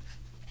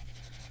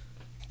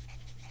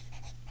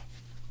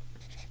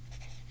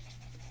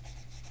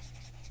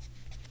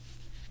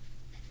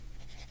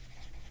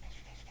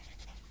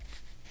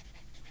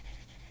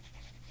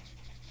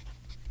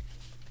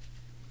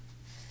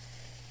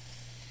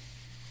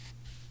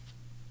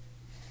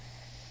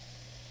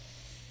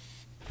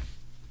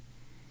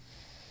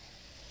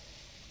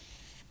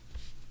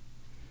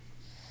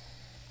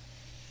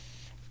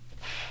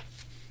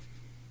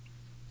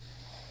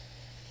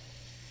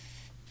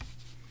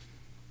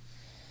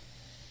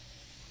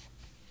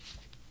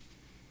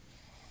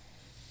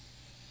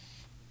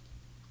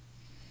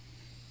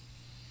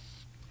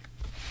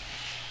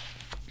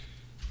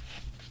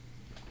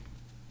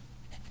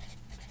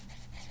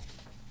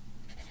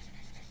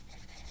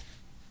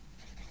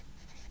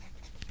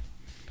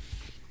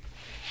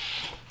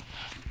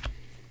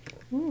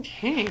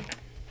 Okay.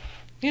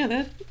 Yeah,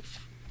 that.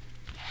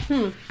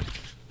 Hmm.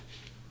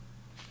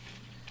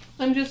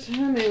 I'm just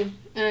humming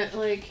at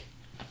like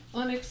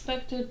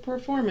unexpected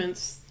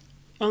performance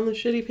on the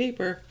shitty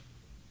paper.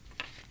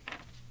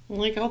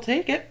 Like, I'll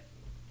take it.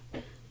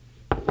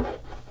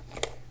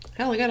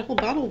 Hell, I got a whole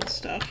bottle of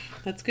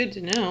stuff. That's good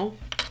to know.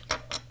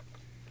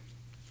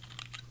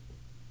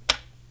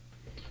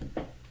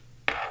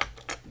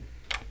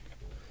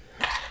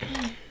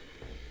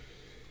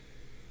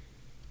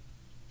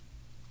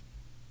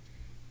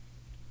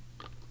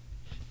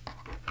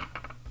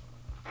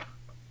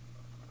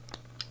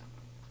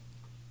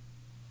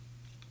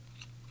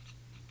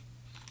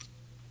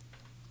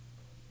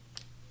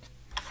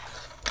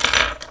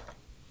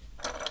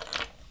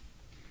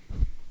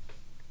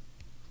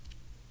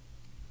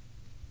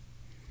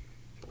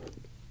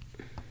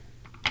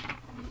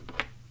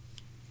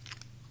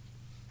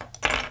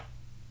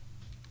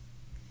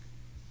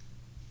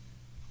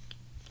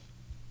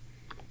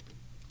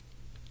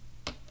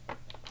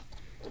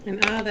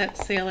 And that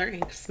Sailor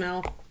ink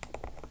smell.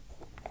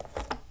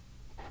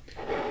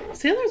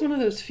 Sailor is one of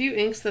those few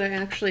inks that I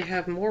actually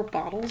have more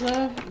bottles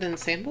of than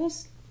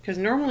samples. Because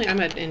normally I'm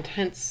an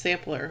intense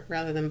sampler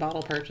rather than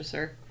bottle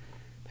purchaser.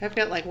 I've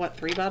got like, what,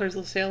 3 bottles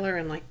of Sailor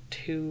and like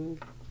 2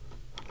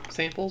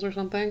 samples or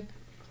something.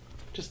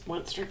 Just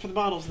went straight for the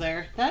bottles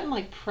there. That and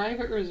like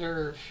Private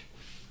Reserve.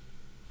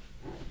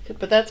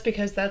 But that's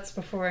because that's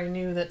before I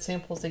knew that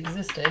samples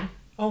existed.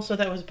 Also,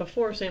 that was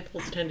before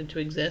samples tended to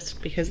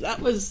exist because that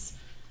was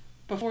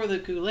before the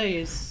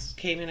Goulets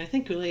came in. I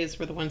think Goulets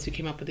were the ones who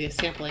came up with the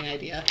sampling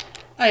idea.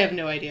 I have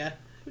no idea.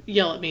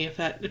 Yell at me if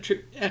that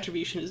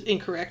attribution is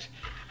incorrect.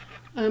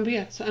 But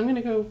yeah, so I'm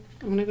gonna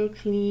go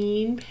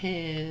clean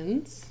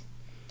pens,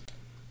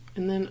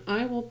 and then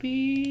I will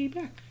be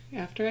back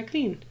after I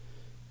clean.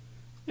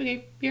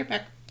 Okay, be right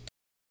back.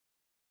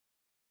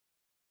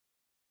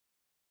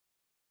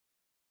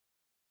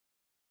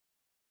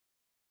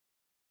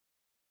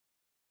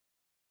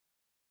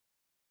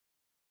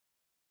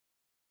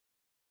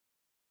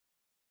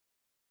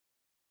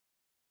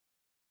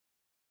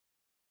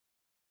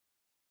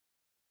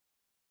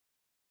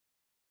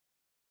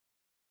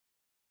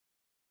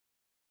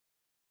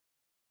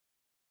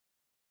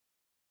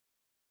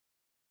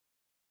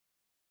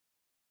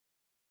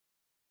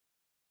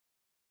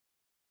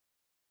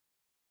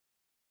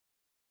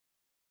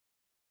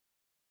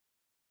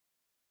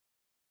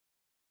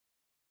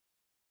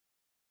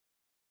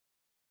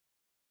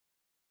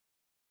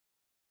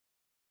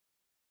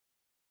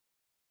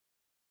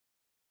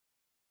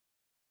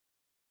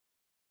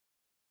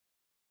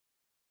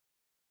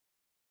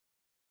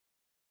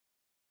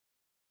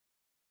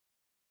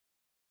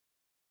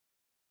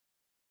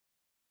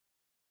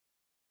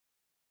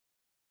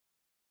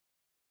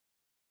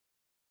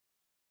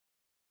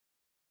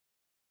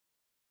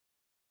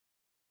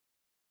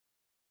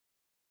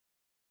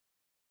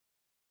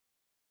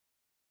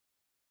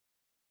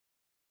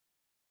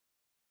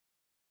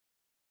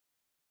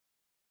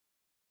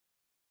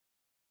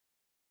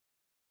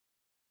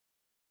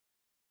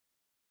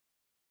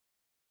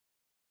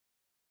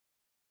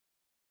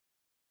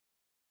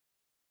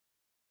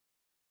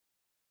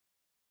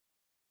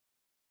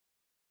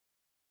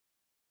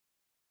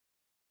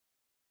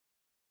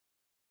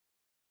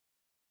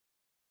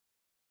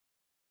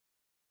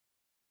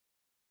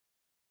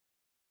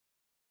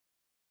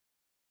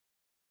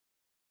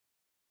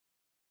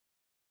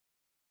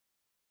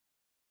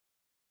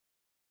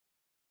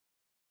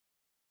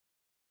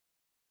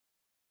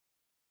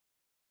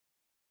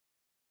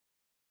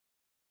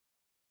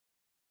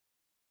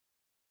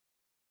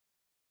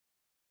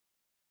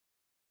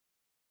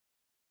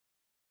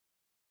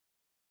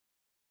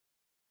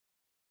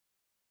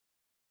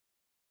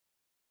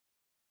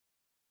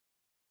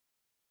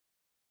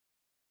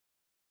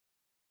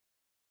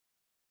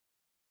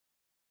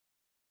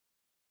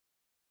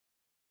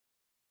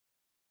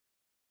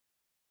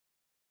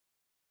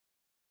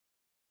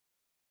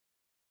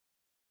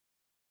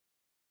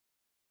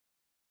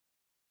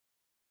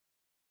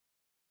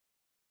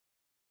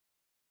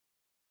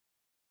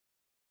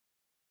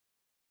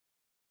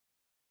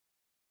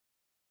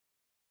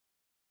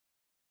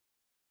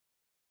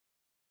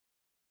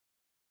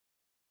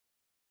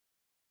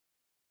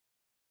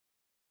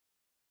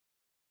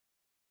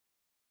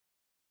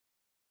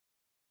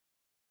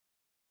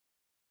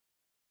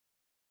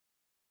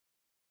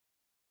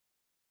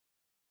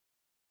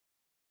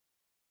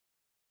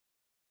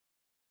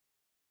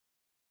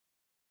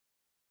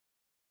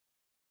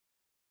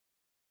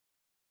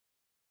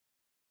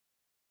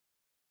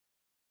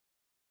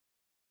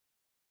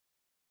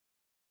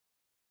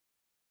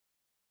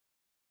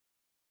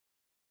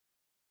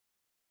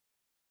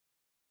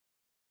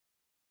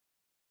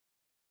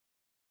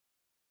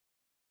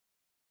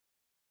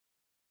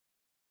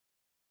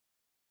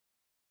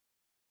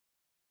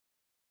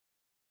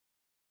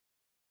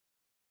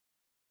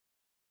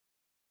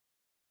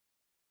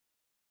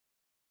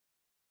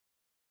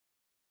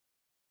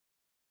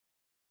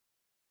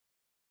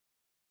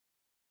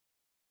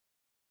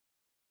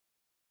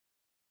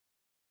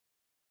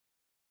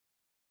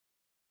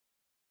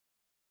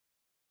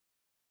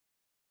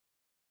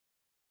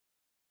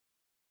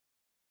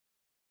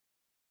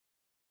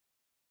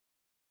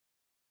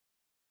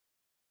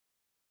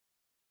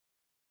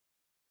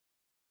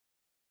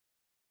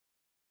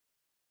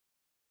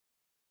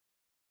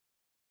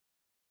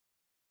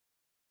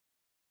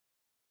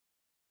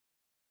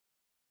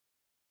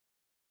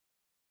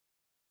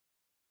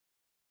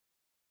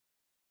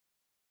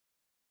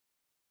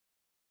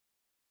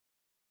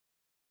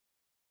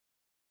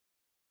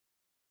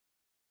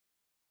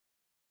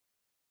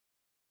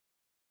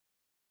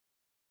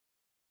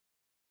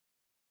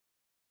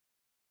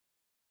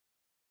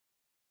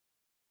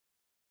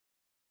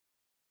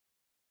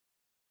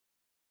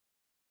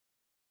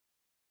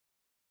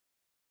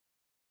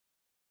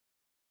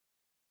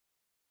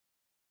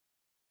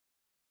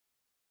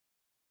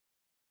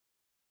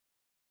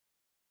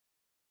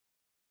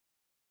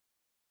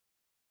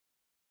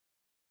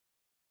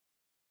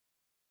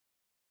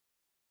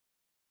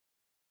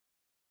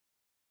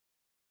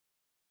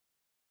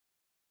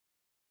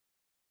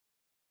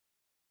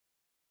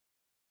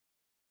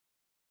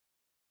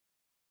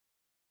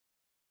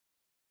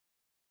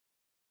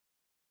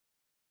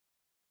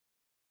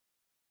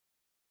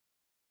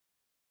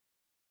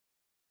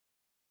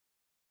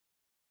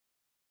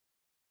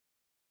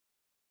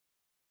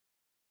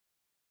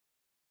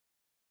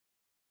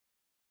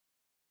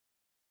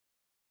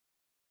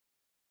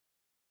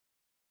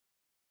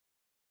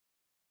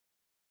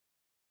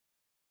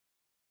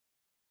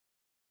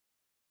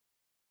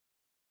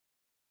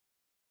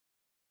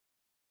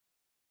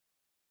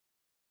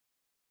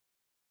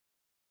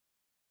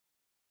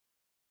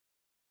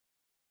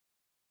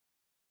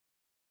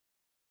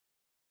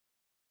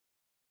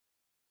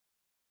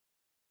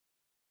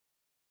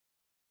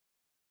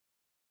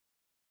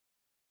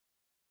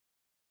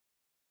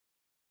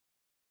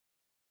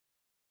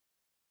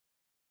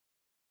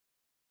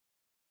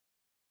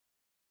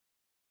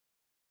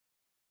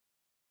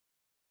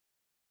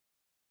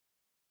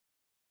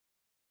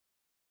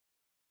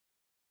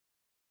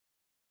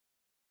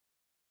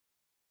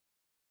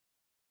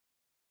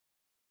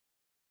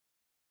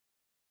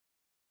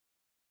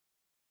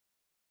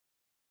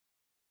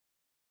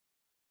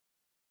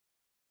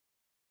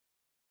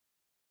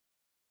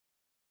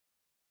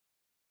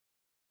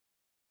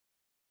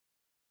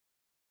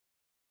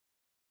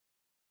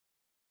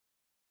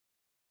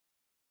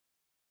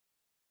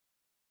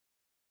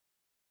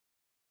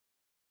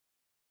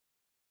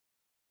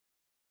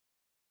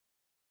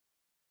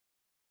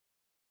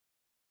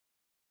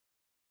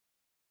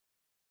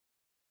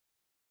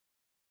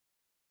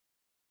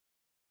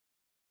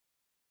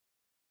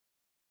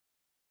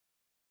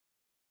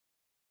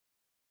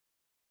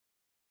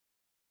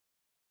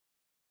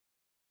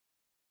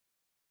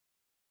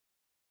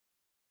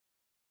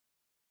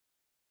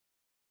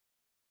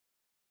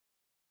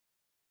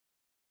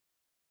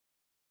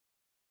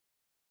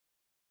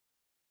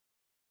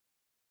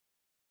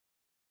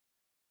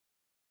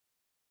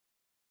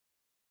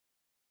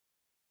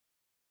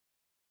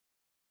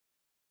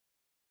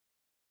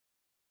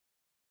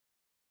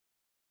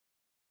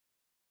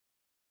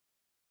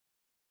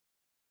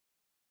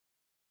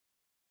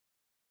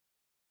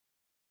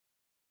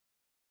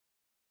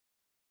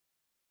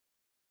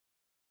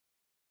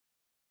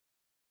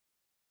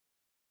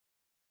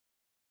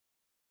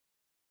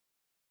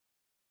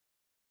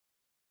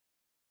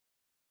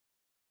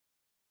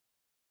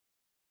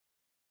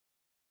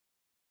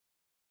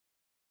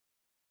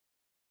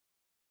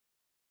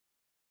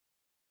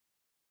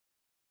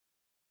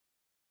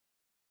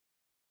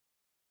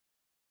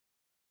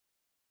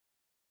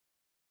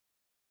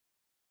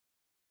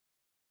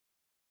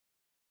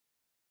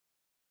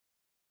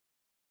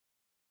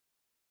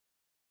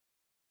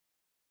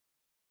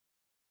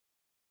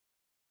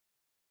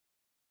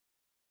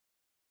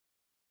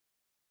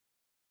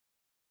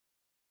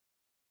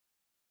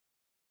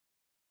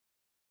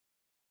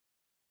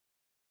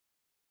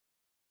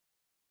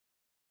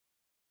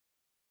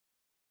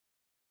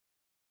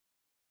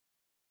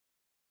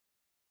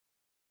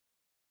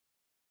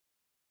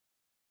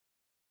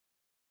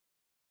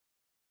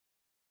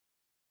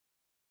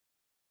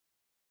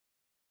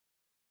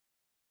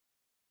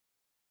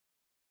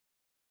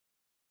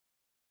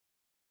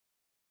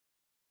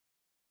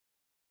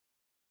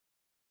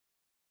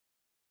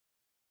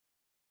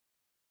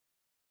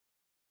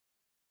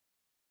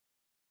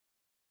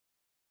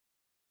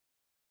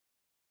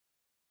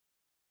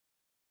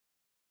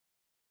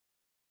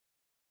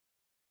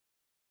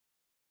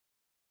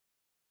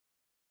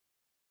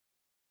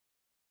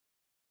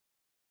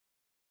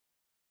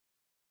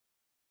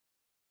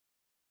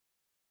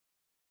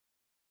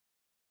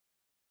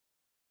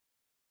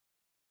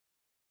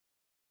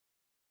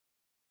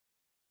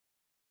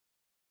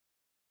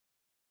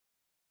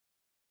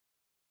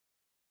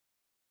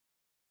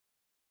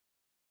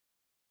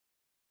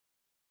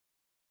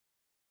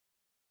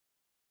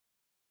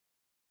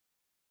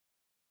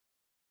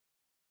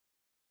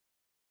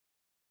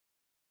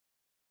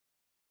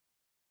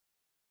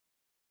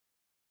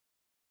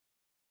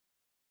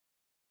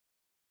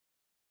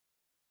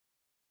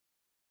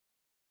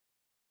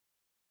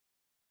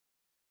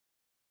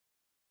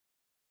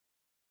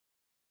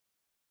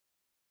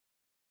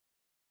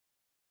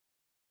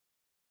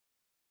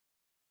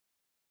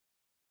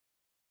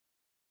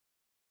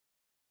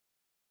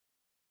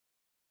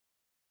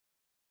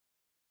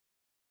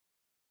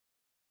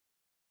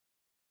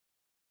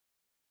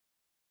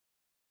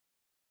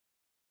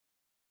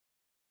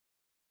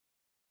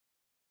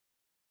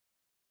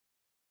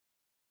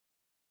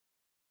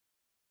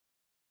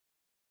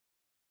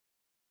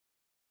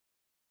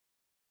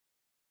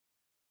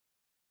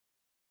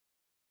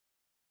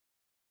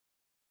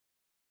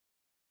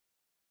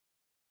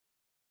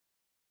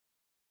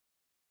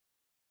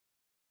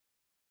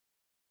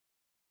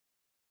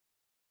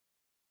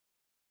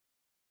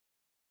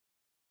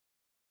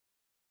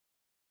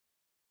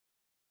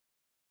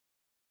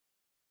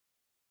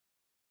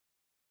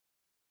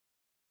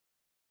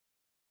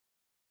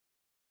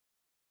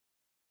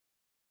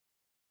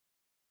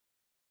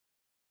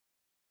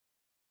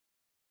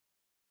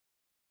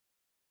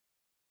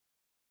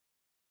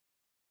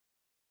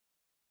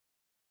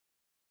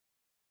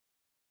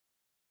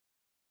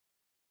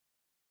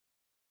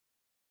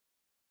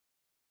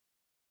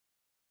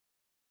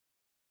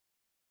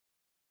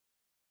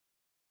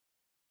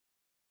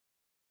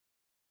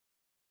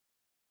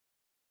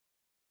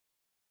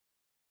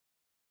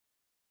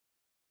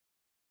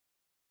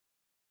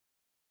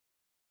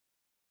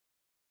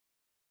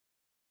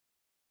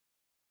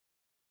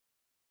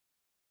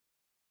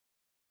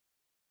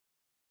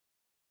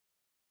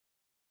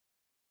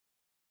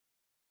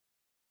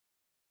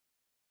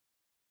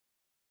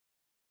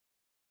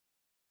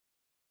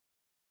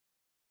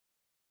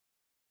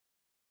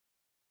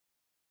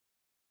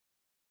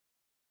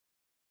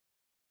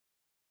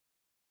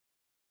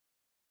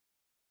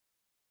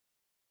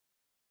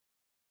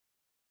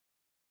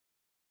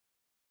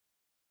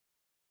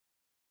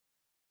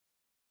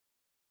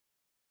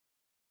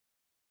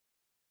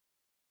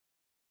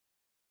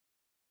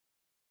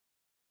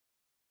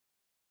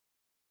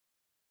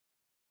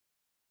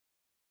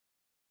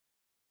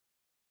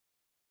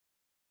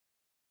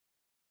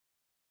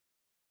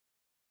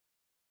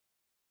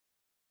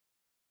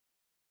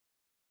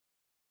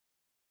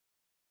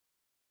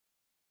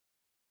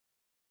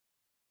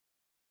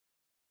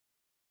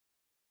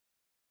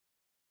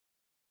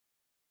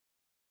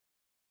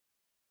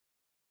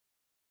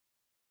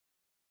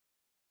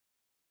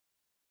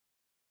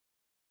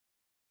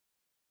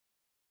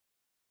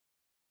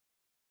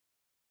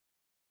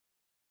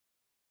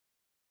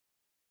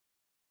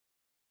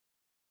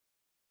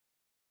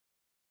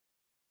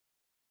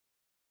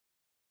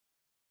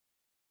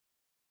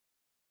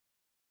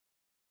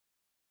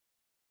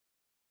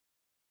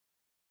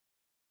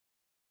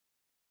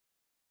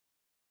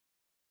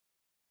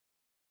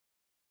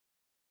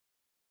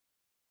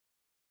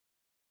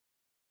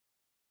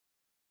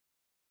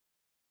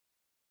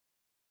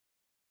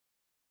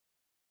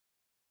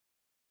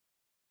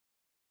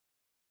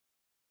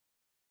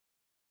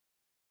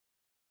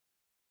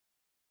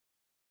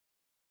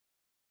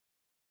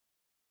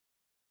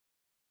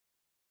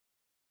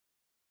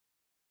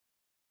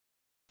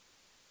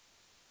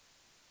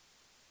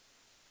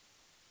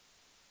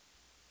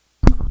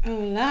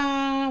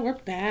 Hola, we're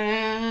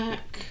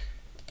back.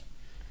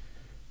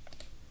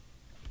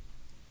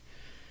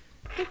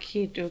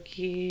 Okie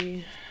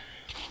dokie.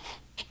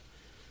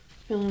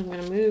 I'm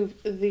going to move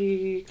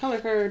the color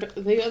card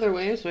the other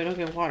way so I don't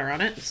get water on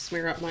it.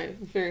 Smear up my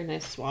very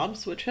nice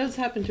swabs, which has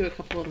happened to a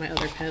couple of my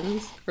other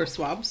pens, or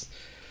swabs.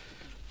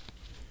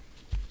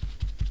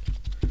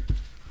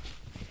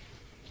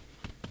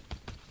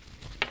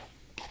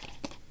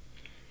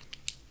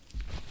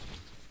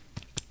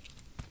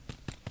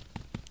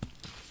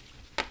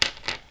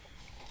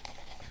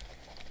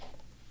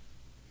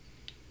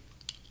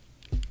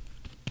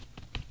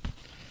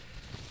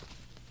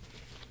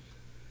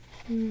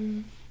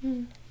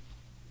 Mm-hmm.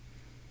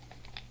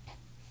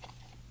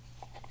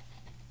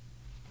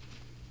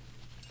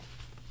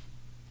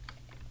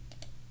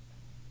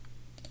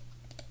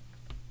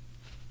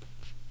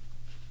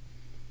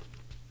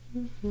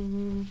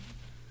 Mm-hmm.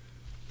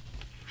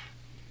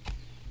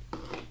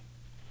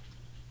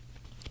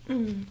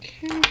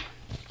 Okay,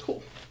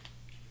 cool.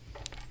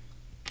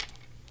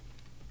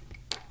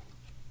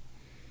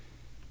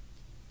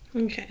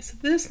 Okay, so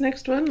this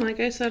next one, like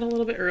I said a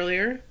little bit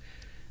earlier,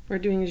 we're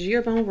doing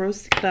Herbin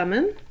Rose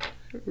Cyclamen.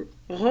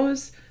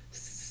 Rose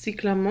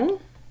Cyclamen.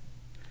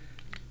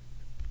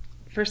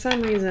 For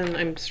some reason,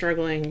 I'm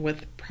struggling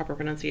with proper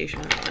pronunciation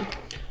on that one.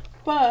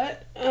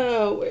 But,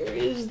 where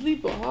is the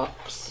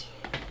box?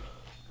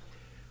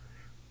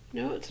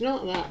 No, it's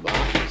not that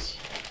box.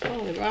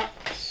 Oh, the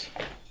box.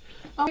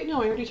 Oh, wait,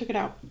 no, I already took it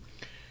out.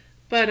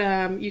 But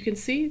you can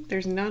see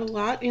there's not a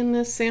lot in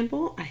this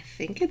sample. I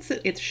think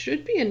it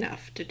should be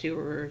enough to do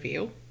a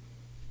review.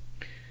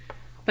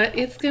 But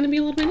it's going to be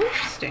a little bit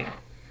interesting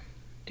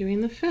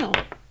doing the fill.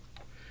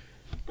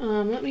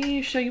 Let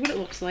me show you what it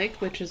looks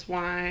like, which is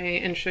why,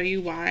 and show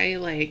you why,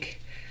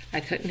 like, I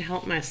couldn't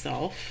help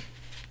myself.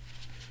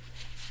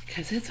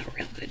 Because it's a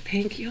real good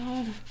pink,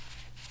 y'all.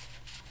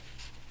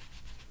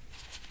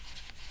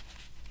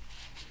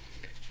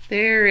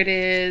 There it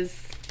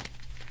is.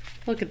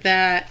 Look at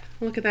that.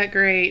 Look at that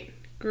great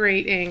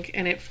ink.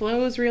 And it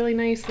flows really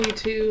nicely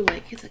too.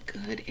 Like, it's a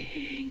good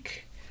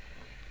ink.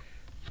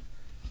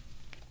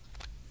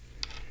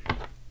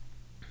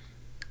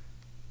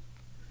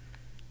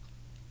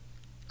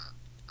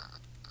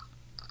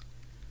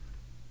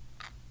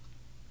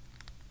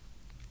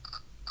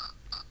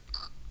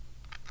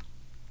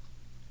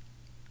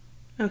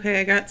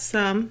 Okay, I got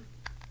some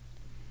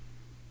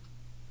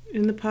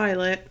in the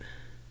pilot.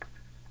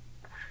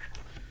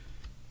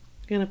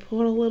 I'm gonna pull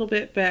it a little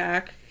bit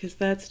back because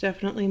that's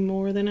definitely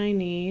more than I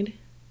need.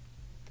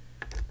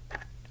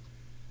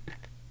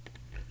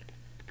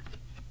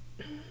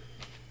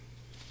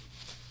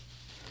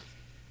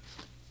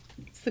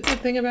 It's the good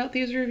thing about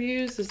these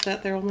reviews is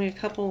that they're only a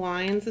couple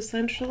lines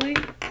essentially,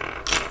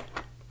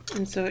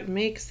 and so it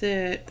makes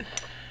it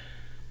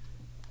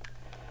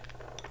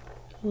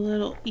a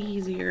little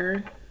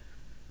easier.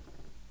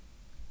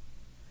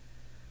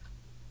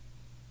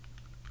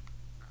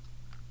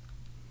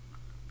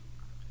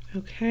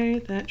 Okay,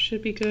 that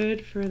should be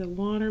good for the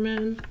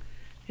Waterman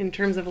in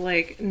terms of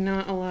like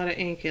not a lot of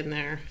ink in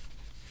there.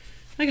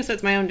 I guess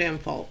that's my own damn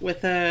fault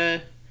with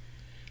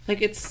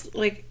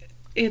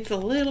it's a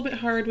little bit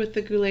hard with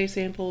the Goulet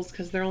samples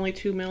because they're only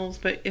 2 mils,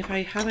 but if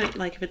I haven't,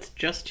 like if it's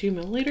just 2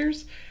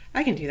 milliliters,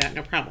 I can do that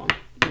no problem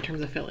in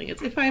terms of filling.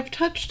 It's if I've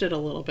touched it a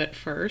little bit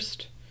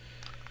first,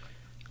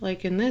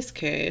 like in this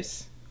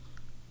case,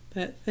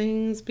 that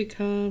things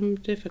become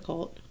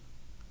difficult.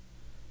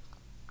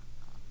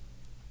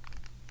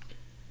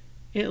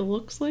 It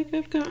looks like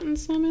I've gotten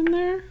some in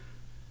there.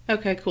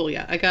 Okay, cool.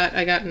 Yeah, I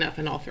got enough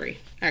in all 3.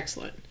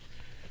 Excellent.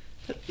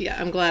 But yeah,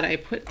 I'm glad I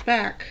put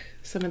back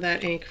some of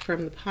that ink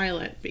from the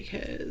pilot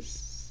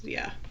because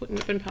yeah, wouldn't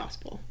have been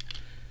possible.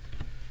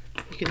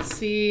 You can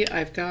see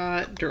I've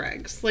got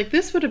dregs. Like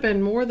this would have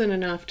been more than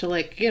enough to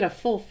like get a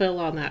full fill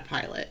on that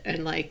pilot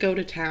and like go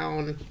to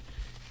town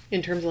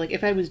in terms of like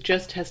if I was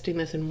just testing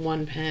this in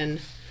one pen,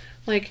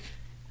 like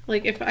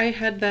if I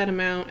had that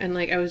amount and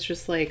like I was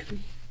just like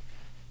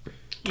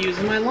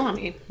using my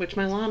Lamy, which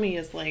my Lamy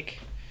is like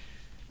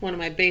one of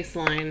my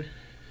baseline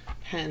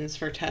pens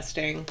for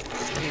testing.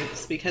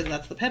 It's because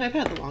that's the pen I've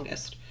had the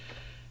longest.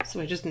 So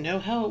I just know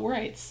how it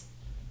writes.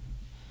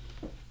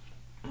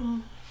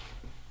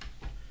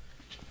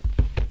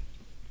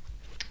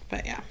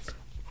 But yeah.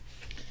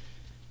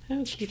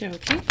 Okie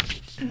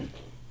dokie.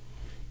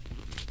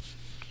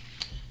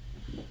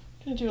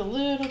 Gonna do a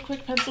little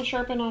quick pencil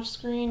sharpen off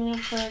screen real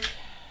quick.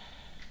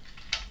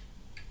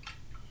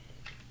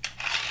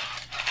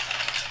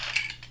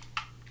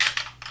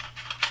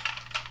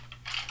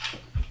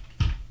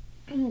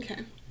 Okay.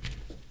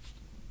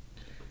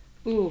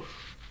 Ooh,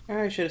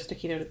 I should have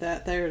sticky noted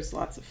that. There's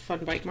lots of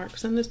fun bite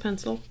marks on this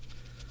pencil.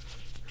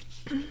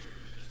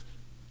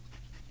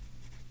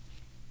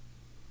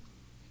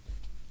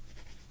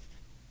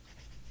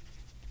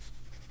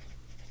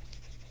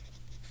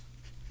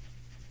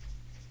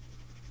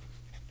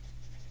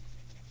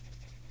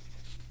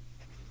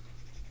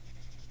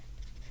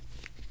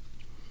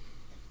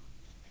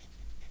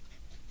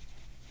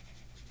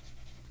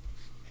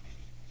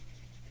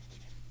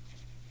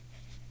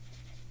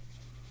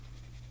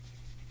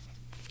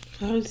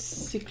 Oh,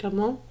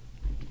 Cyclamen.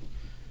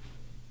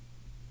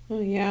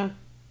 Oh, yeah.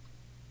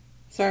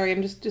 Sorry,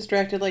 I'm just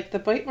distracted. Like, the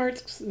bite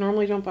marks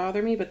normally don't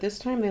bother me, but this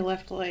time they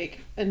left,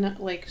 like,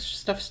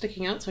 stuff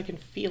sticking out so I can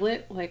feel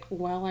it, like,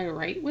 while I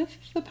write with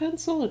the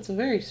pencil. It's a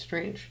very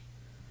strange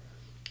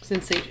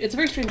sensation. It's a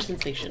very strange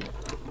sensation,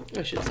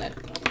 I should say.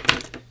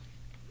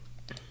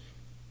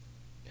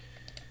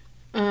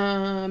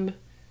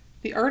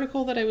 The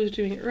article that I was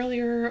doing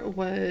earlier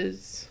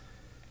was,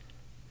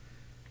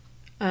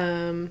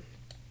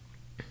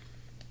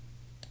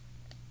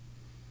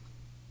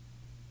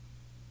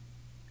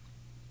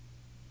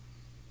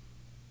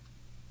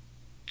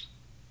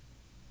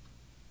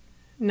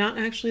 not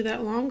actually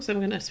that long, so I'm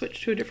going to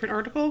switch to a different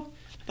article.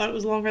 I thought it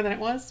was longer than it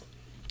was,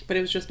 but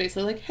it was just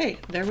basically like, hey,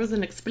 there was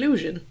an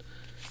explosion.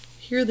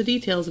 Here are the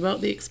details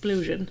about the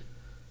explosion.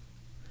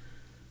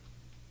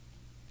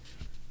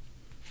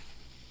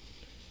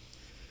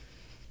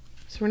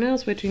 So we're now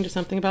switching to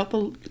something about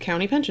the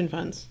county pension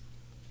funds.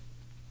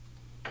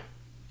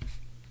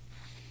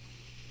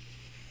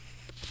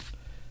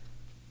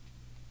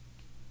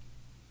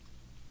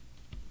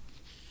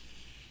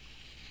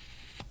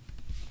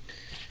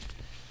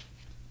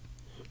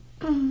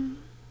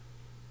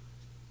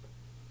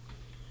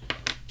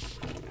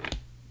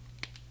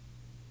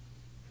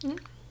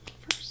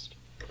 First.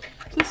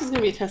 So this is going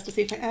to be a test to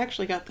see if I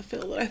actually got the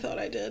fill that I thought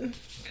I did,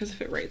 because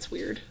if it writes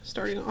weird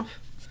starting off.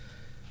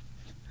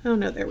 Oh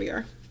no, there we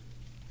are.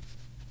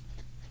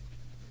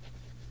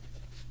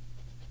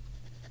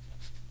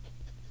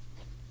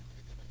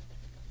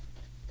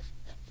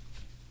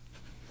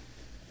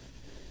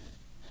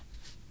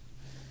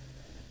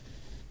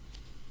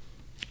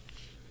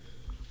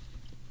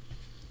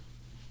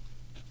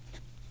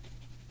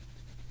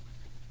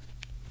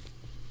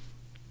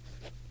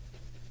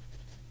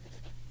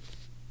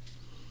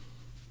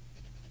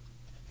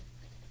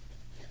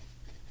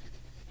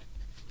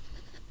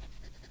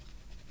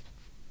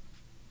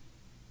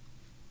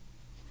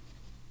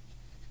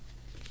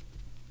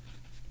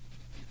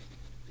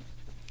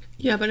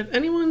 Yeah, but if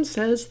anyone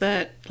says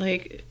that,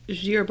 like,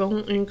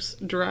 Herbin inks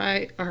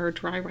are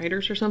dry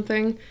writers or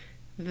something,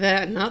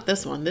 not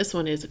this one. This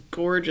one is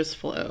gorgeous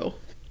flow.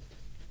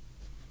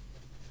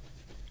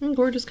 And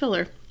gorgeous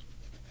color.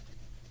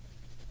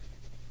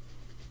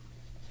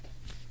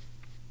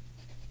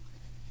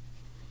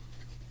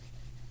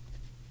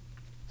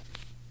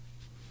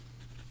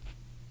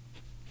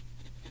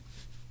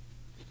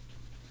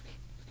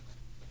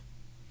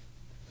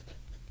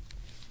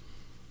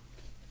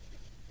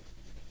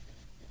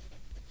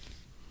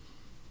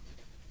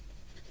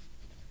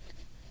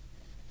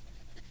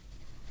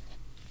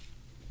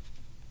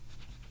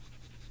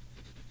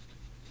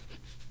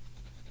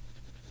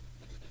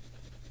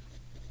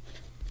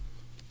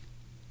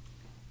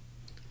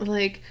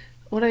 Like,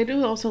 what I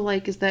do also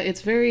like is that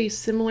it's very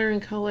similar in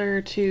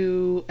color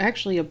to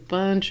actually a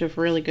bunch of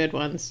really good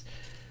ones.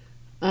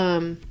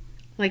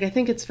 Like, I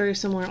think it's very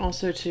similar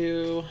also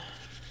to,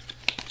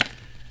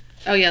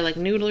 oh yeah, like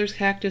Noodler's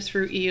Cactus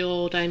Fruit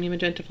Eel, Diamond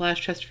Magenta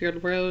Flash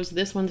Chesterfield Rose.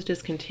 This one's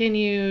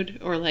discontinued,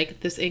 or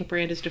like this ink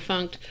brand is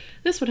defunct.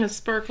 This one has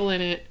sparkle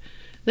in it.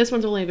 This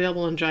one's only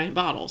available in giant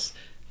bottles.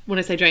 When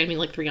I say giant, I mean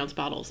like 3-ounce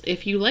bottles.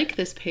 If you like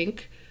this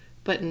pink,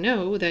 but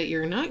know that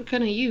you're not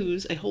going to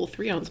use a whole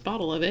 3-ounce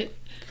bottle of it,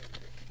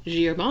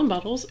 Herbin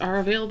bottles are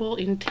available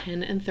in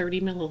 10 and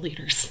 30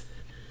 milliliters.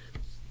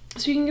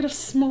 So you can get a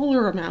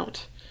smaller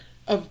amount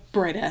of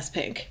bright-ass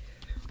pink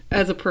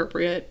as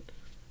appropriate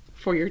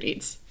for your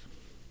needs.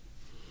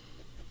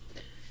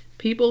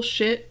 People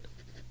shit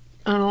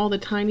on all the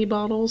tiny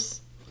bottles.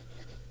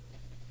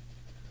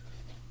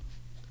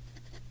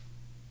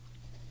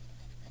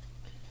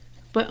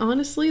 But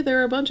honestly, there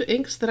are a bunch of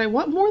inks that I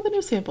want more than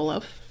a sample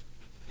of.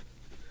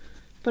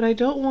 But I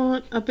don't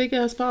want a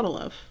big-ass bottle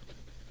of.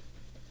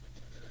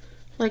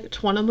 Like,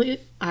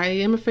 I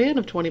am a fan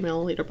of 20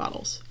 milliliter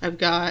bottles. I've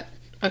got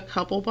a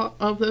couple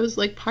of those,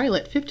 like,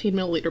 Pilot 15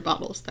 milliliter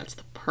bottles. That's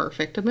the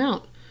perfect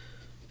amount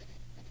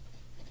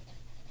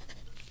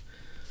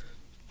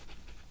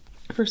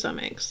for some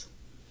inks.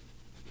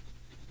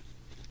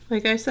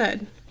 Like I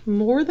said,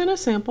 more than a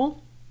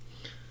sample,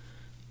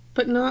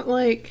 but not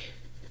like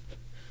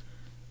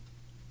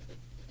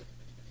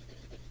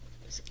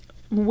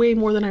way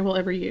more than I will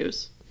ever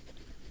use.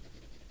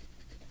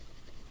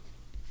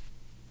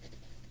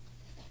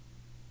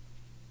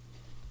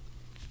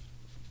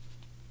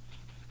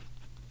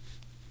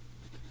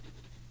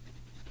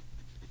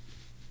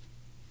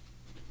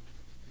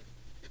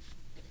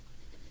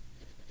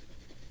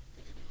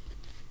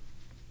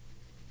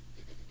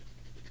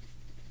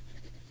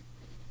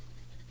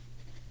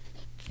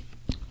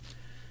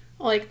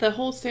 Like the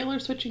whole sailor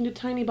switching to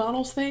tiny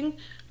bottles thing,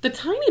 the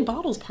tiny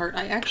bottles part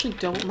I actually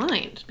don't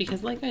mind,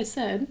 because like I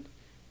said,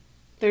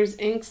 there's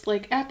inks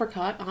like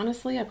Apricot.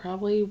 Honestly, I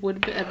probably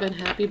would have been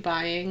happy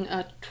buying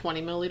a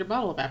 20 milliliter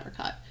bottle of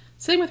Apricot.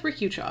 Same with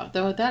Rikucha,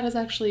 though that has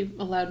actually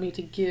allowed me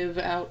to give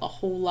out a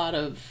whole lot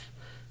of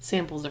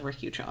samples of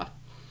Rikucha.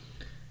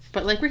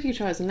 But like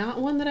Rikucha is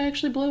not one that I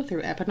actually blow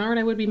through. Epinard,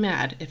 I would be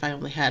mad if I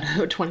only had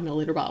a 20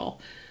 milliliter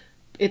bottle.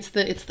 it's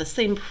the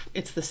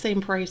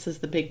same price as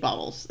the big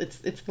bottles. It's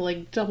the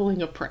like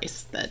doubling of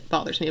price that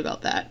bothers me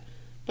about that,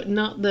 but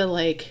not the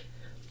like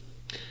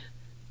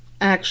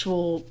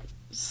actual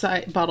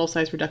bottle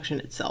size reduction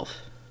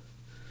itself.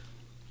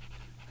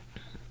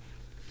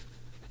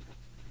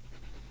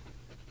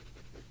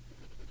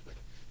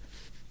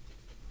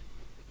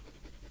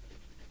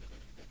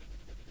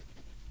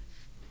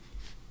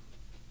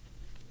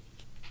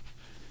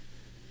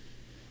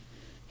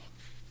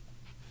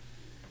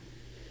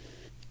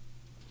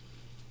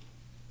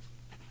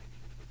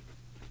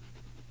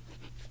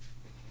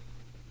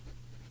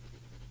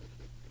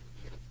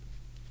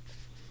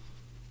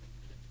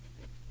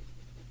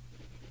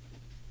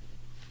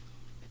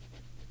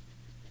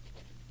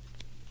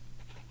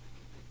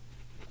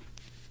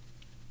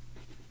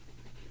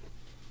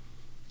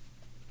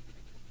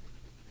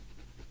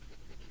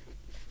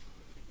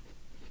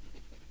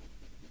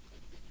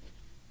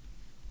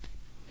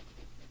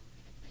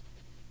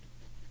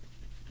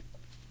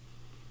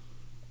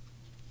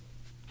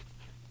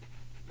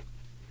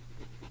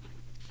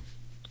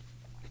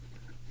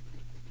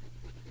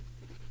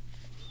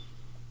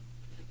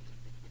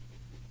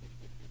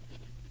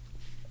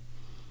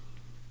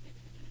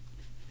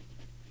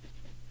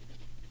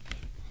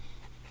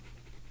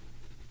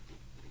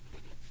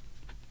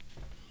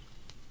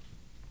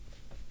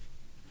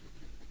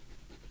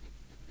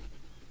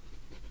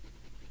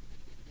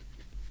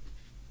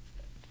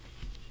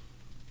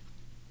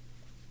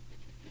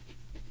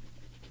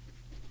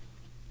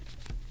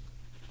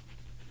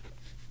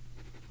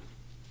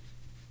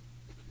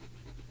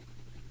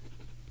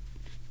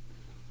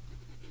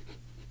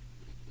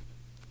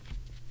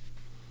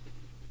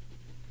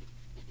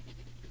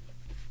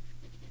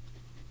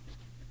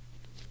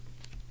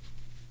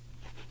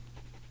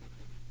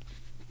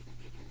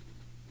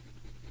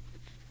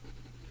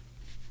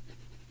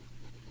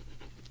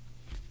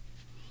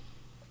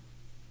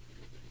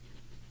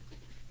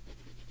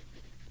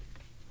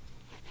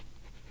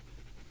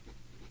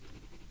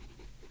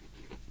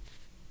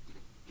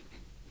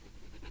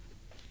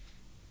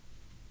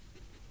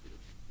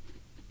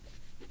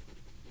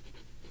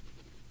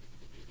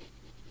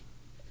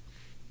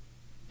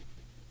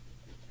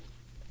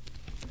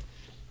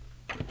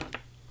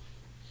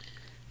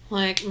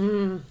 Like,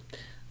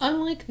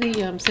 unlike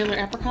the Sailor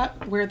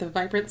Apricot, where the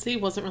vibrancy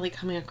wasn't really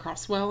coming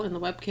across well in the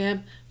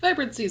webcam,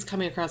 vibrancy is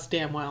coming across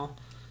damn well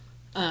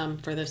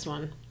for this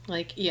one.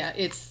 Like, yeah,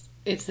 it's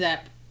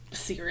that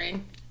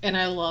searing, and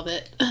I love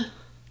it.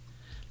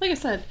 Like I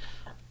said,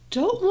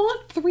 don't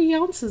want 3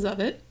 ounces of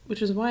it,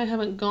 which is why I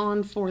haven't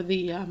gone for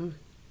the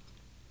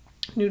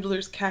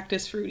Noodler's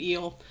Cactus Fruit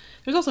Eel.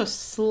 There's also a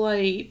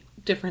slight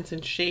difference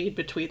in shade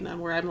between them,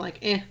 where I'm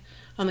like,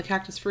 on the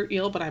Cactus Fruit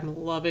Eel, but I'm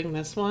loving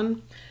this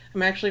one.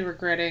 I'm actually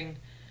regretting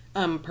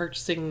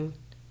purchasing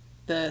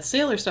the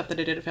Sailor stuff that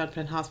I did at Fountain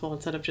Pen Hospital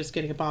instead of just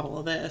getting a bottle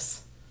of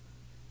this.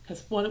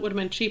 Because 1, it would have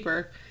been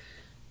cheaper.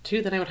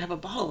 2, then I would have a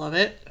bottle of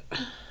it.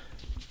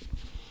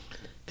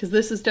 Because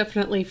this is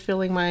definitely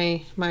filling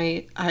my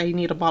I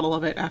need a bottle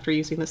of it after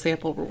using the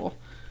sample rule.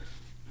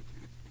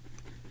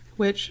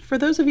 Which, for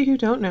those of you who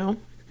don't know,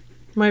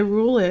 my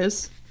rule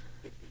is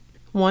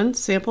 1,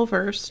 sample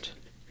first.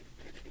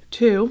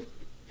 2,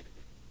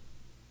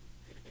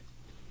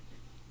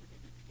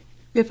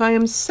 if I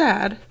am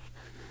sad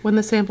when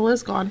the sample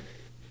is gone,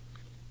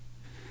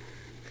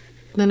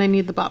 then I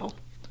need the bottle.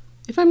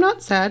 If I'm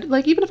not sad,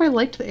 like even if I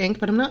liked the ink,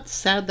 but I'm not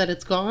sad that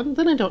it's gone,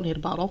 then I don't need a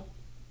bottle.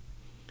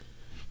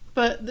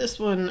 But this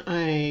one,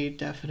 I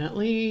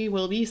definitely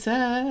will be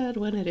sad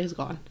when it is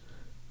gone.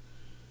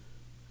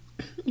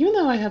 Even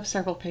though I have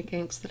several pink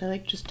inks that I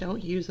like just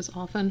don't use as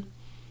often.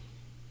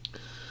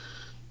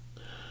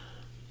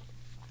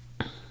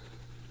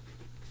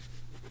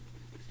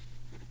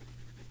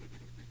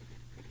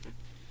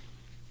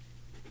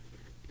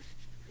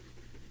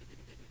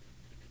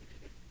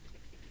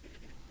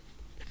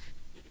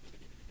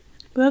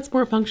 But that's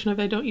more a function of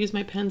I don't use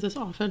my pens as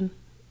often.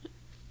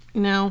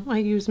 Now I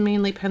use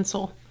mainly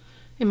pencil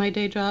in my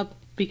day job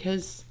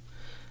because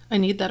I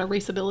need that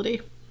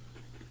erasability.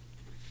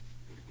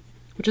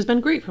 Which has been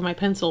great for my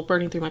pencil,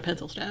 burning through my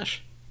pencil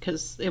stash,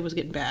 because it was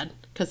getting bad.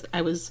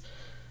 Because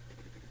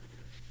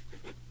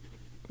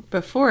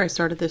before I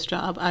started this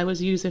job, I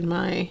was using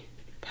my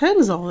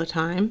pens all the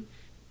time,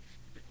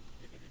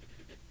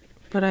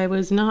 but I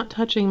was not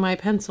touching my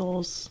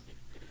pencils,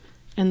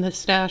 and the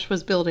stash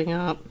was building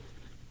up.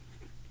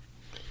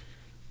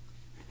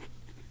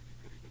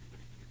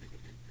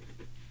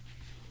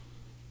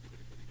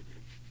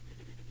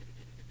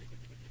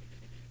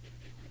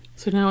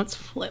 So now it's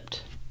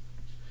flipped.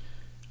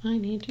 I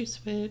need to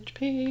switch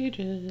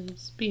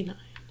pages. B9.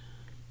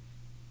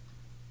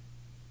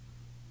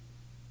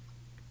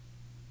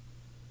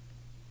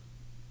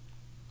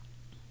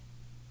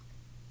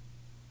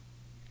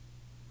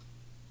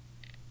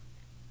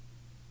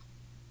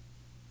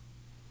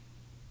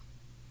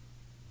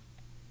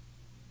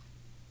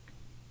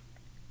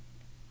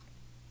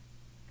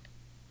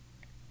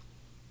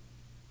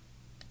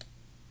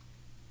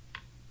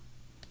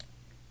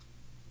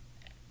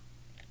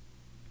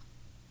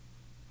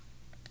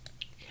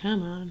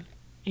 Come on,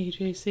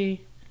 AJC.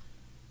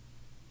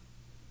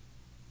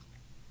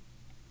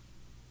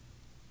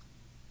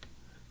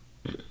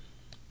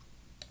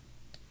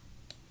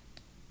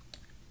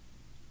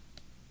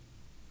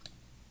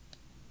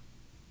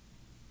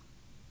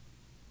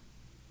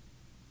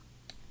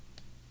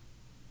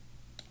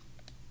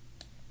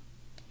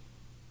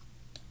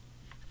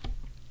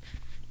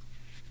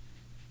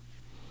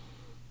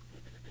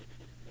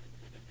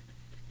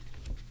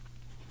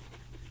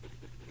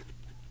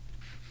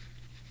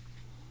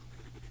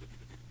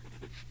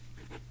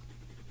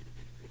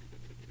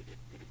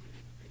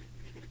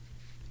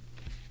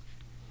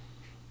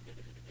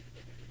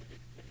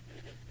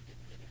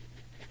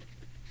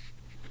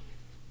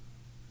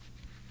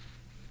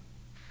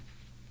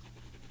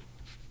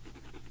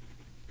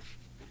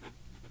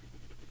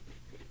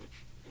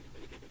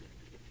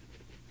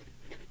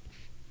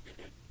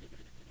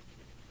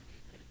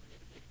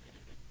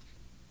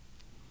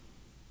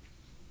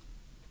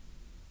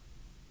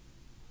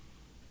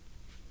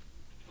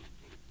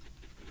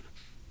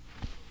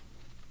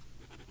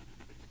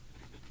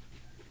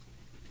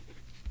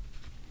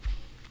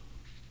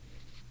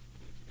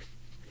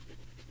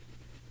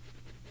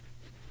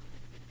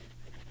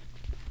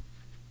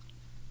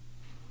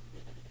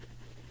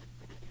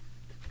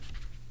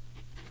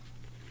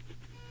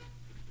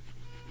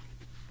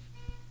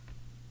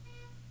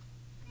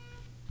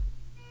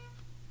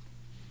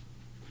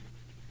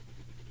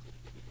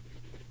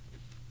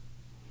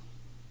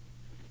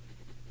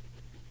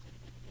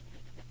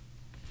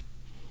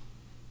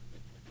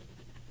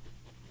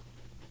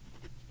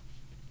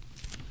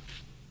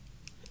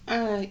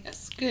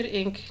 Yes, good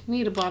ink.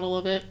 Need a bottle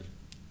of it.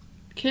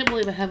 Can't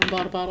believe I haven't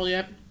bought a bottle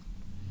yet.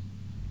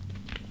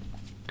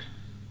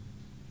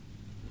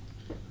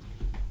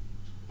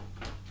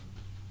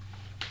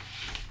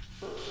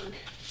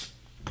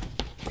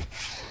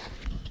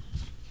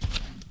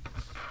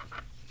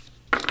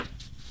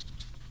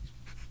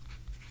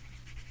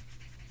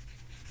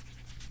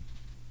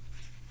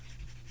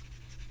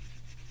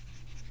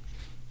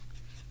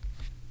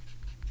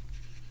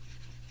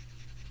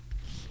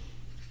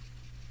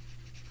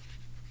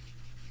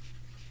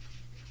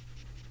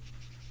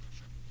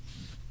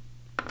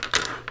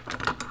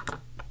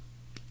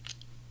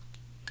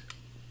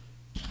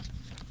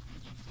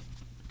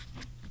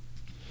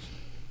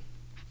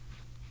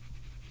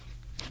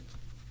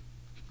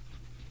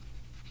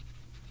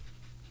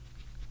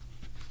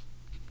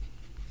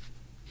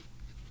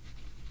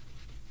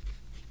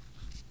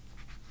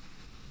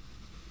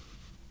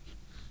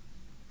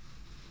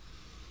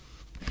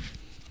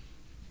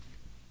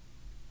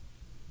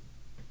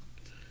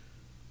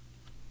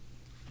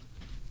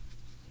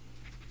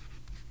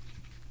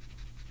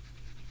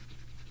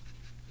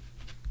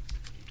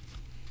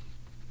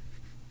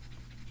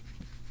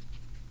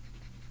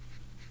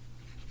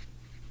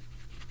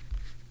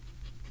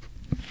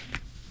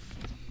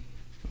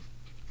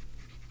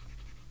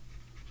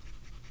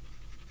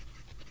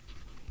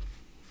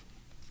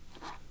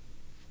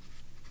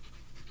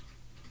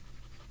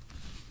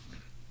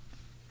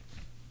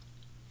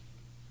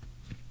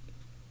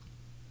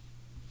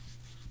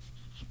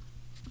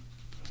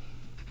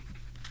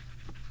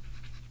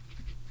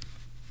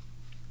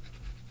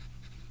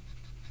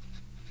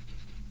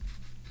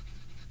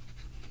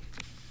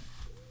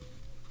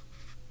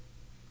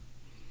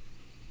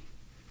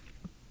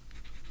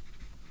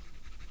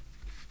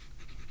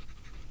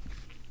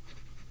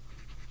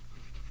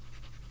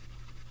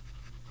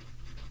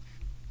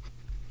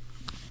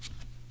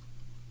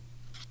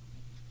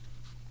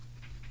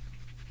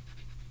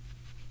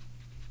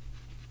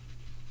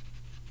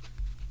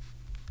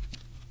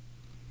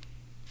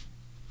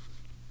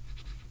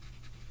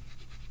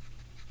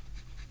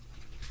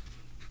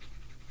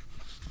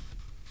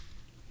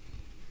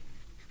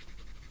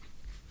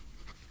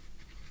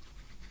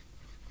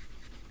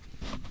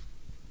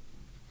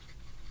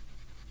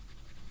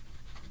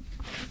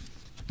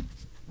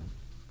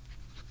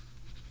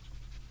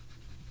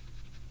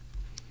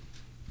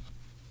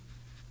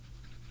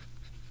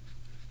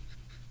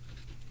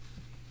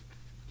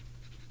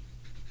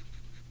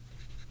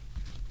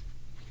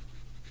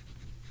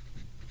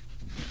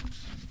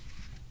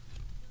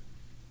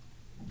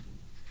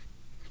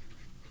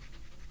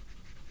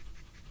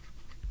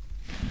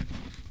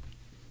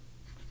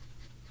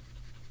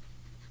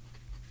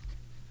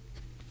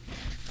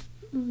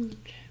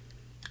 Okay.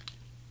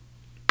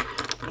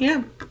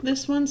 Yeah,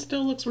 this one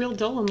still looks real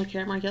dull on the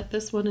camera, yet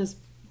this one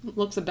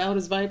looks about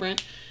as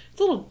vibrant.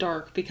 It's a little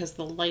dark because of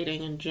the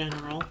lighting in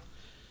general.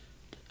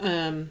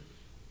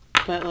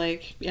 But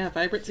like, yeah,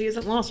 vibrancy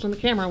isn't lost on the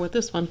camera with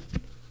this one.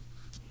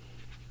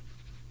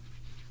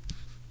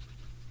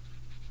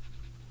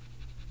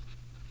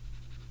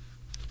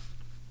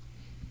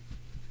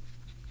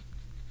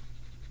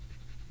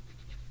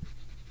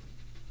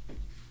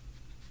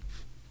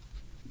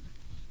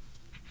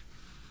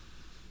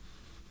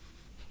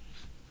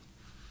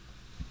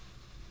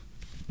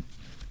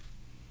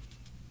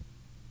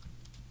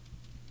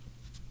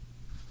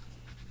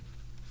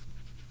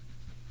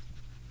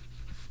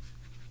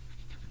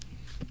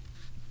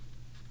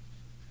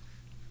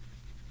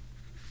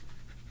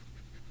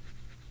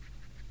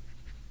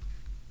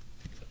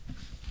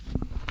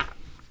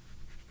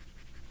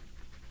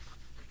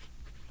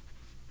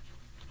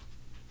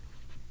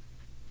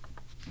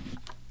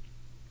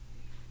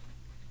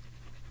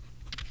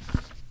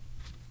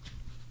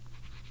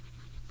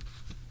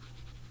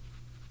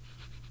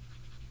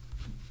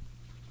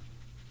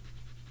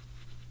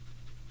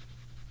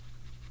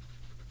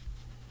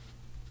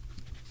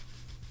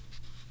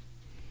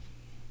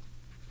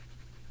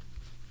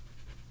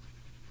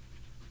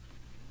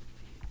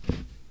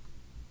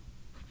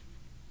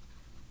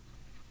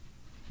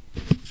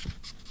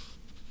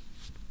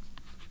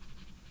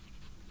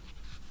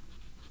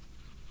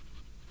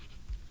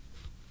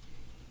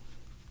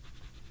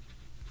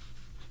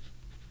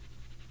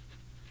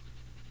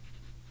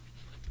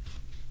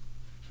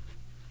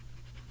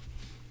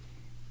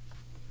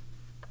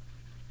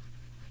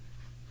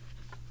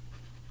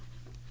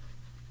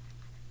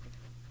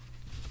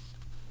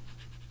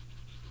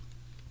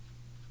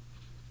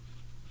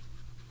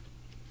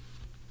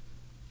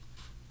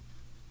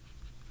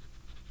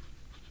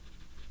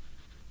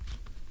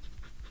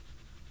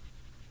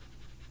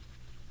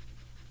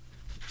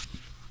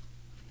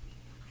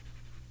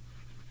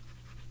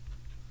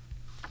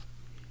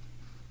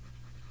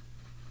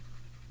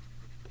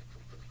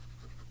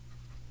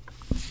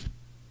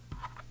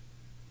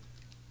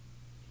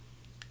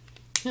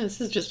 Yeah,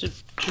 this is just a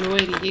joy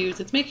to use.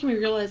 It's making me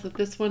realize that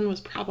this one was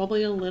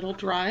probably a little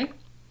dry.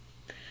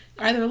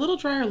 Either a little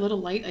dry or a little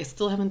light. I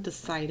still haven't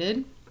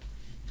decided.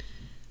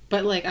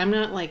 But like, I'm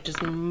not like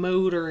just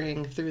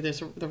motoring through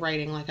the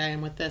writing like I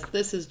am with this.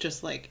 This is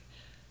just like,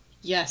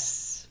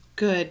 yes,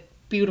 good,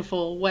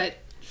 beautiful, wet,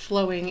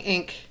 flowing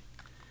ink.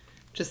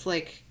 Just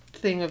like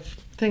thing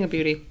of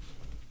beauty.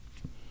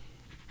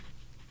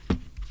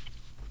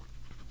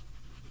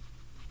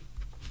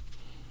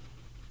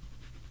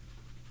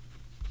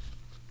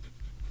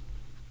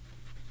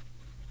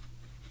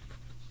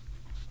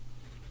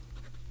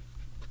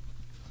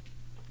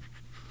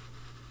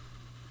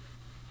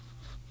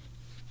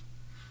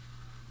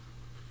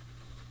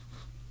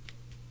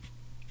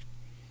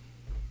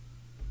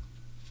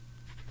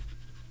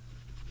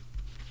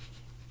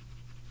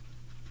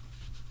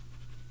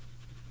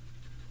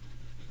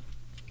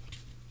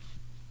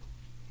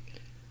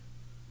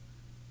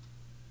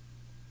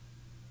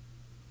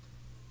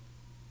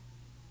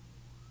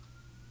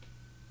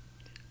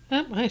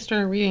 Oh, I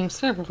started reading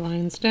several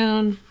lines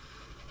down.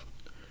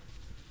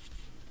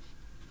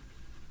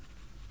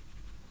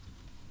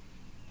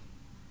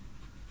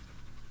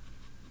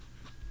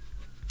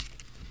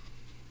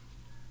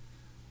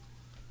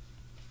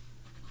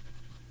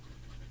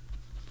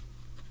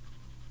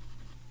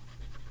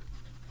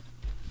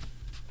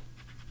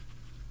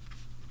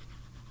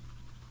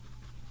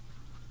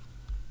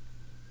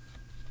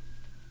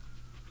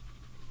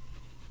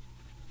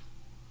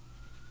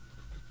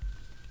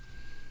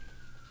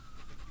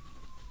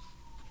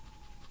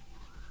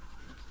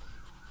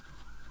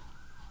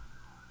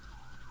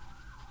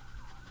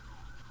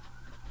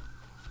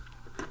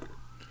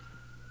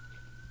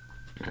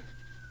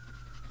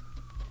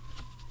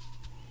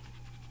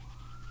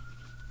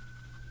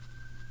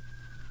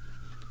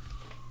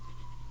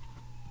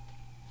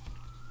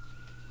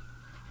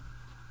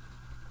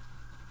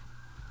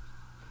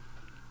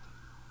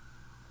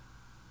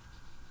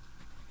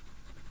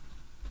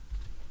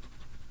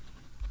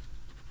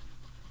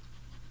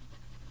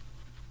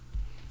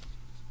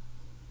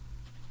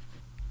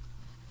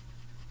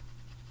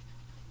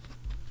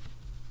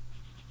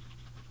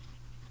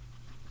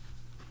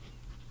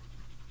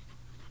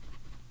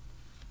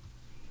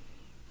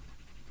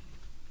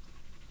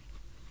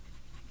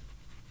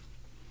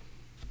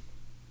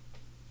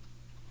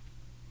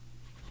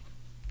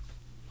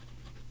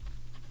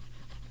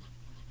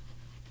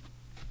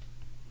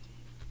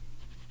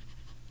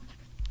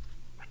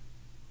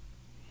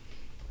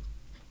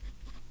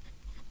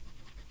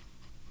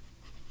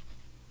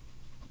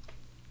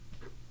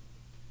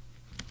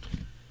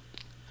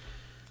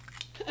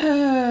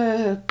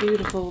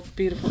 Beautiful,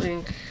 beautiful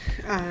ink.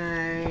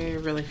 I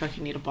really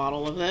fucking need a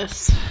bottle of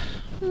this.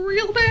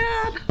 Real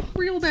bad.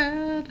 Real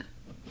bad.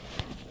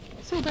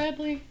 So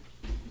badly.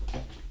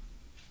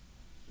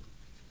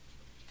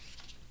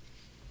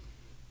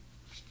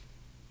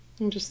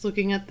 I'm just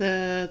looking at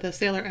the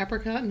Sailor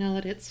Apricot now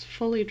that it's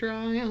fully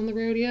dry on the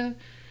Rhodia.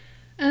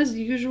 As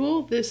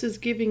usual, this is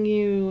giving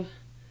you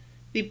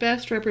the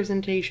best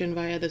representation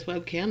via this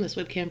webcam. This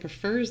webcam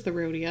prefers the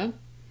Rhodia.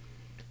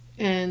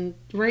 And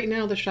right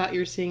now the shot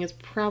you're seeing is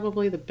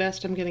probably the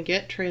best I'm going to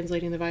get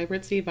translating the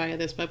vibrancy via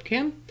this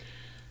webcam.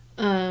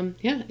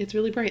 Yeah, it's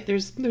really bright.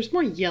 There's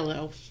more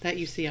yellow that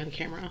you see on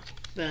camera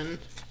than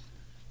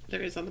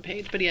there is on the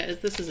page. But yeah,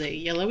 this is a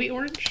yellowy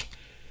orange,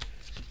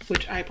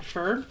 which I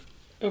prefer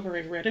over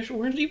a reddish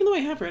orange, even though I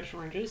have reddish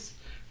oranges.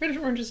 Reddish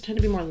oranges tend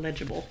to be more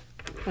legible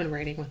when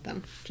writing with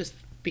them, just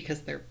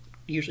because they're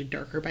usually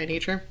darker by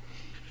nature.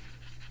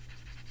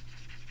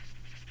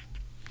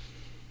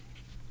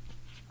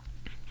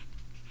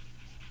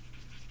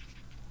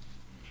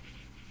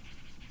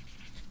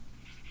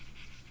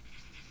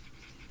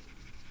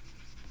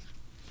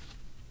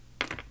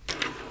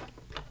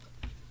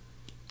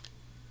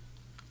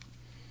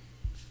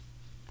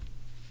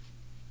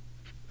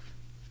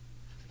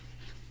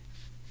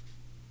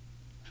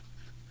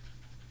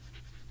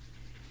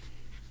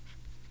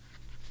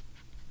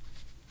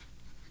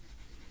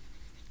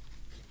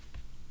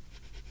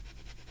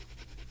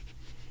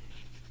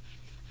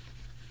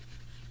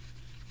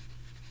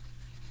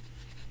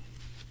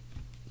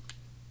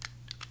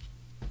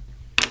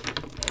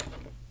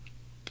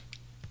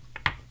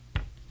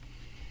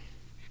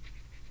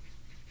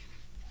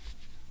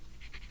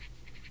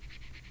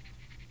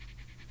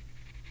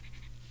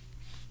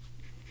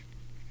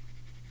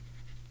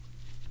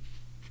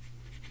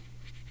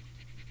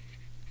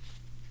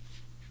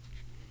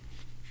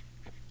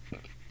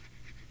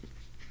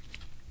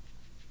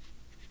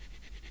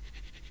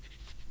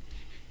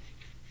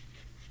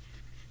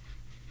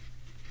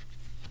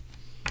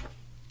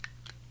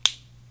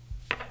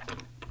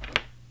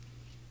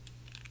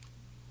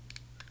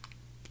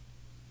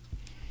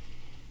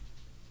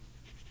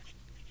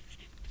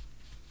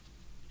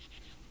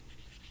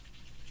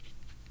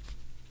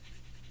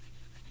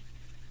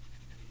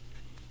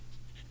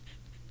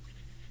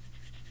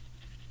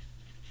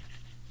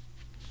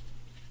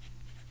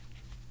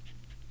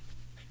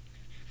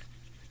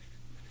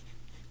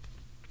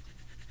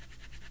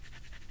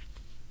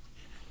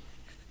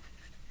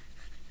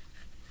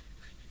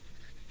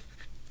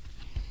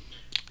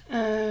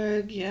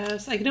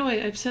 Yes, I know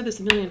I've said this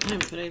a million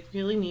times, but I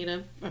really need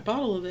a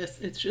bottle of this.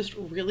 It's just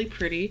really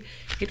pretty.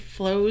 It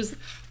flows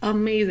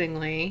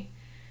amazingly.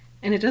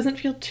 And it doesn't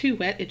feel too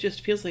wet. It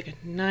just feels like a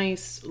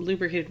nice,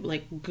 lubricated,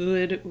 like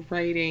good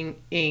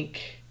writing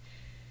ink.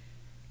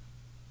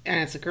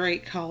 And it's a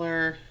great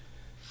color.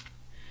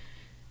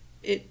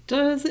 It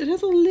has a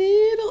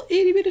little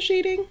itty bit of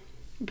shading,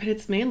 but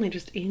it's mainly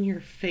just in your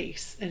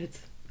face, and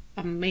it's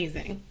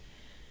amazing.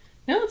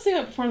 Now let's see how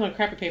it performs on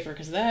crappy paper,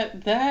 because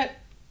that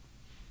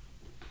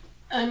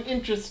I'm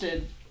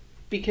interested,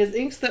 because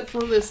inks that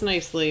flow this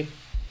nicely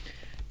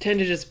tend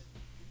to just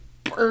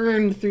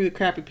burn through the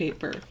crappy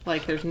paper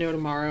like there's no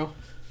tomorrow.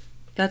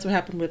 That's what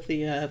happened with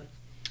the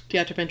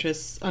Theatre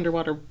Ventress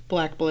Underwater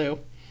Black Blue.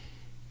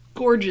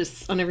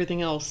 Gorgeous on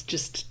everything else,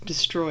 just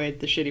destroyed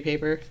the shitty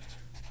paper.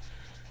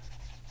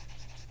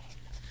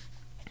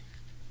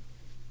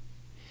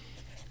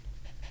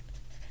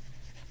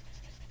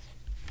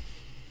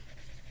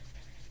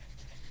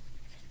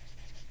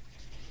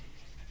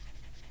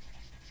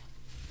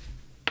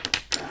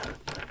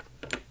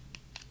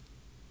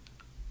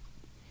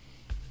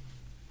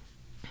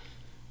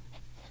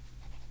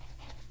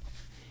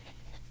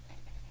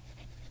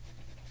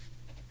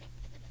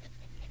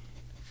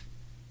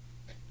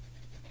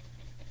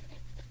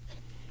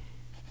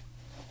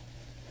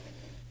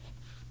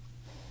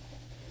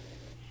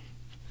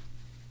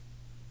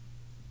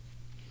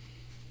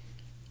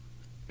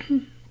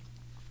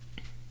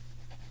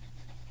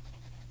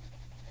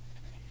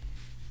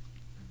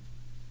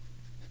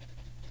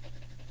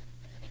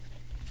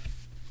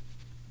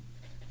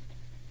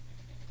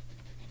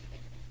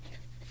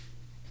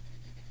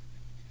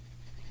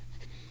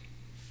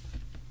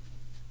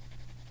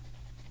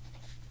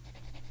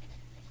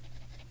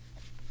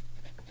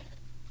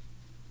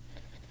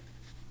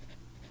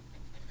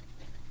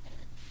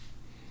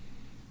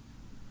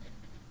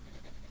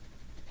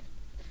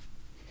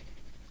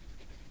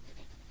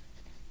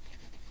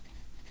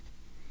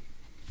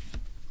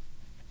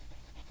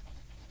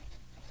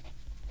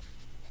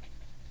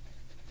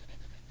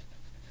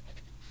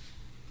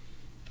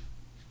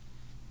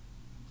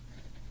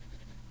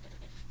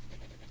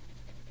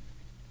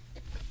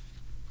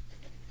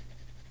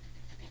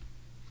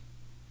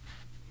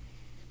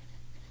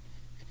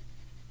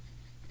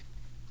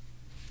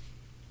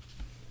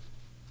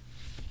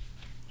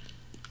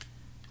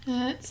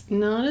 It's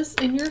not as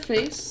in your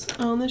face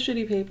on the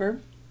shitty paper.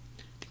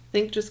 I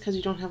think just because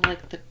you don't have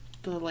like the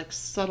like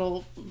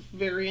subtle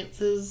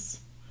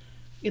variances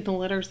in the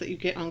letters that you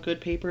get on good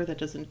paper that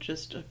doesn't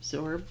just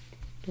absorb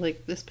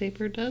like this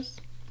paper does.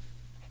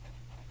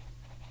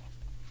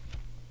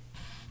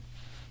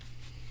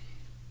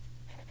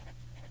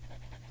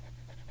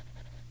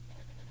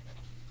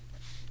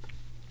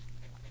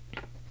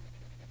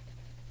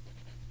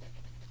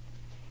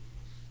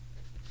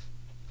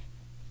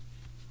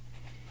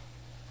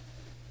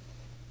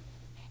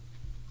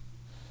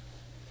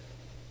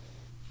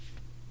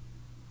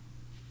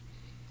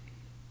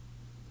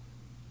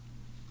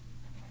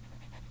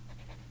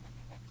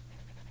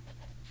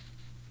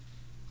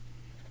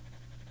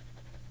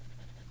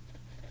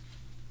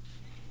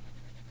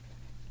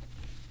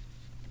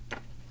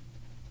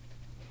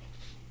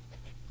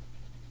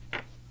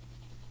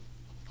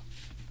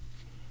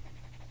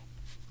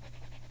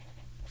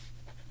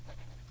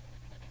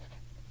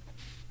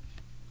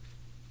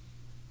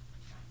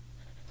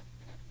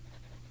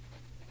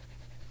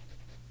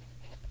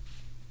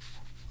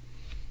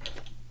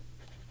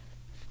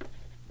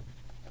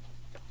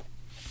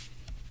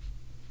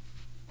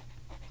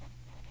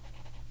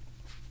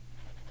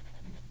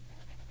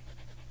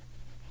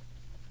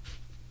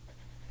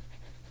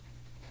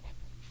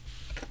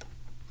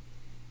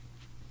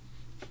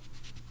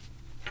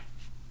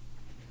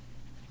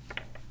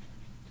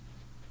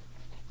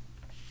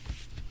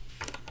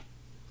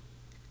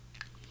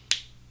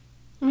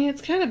 I mean,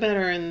 it's kind of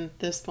better in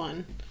this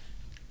one.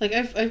 Like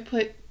I've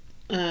put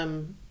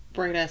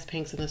bright ass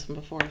pinks in this one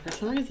before. For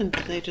some reason,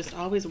 they just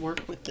always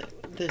work with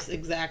this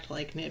exact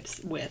like nibs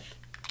width.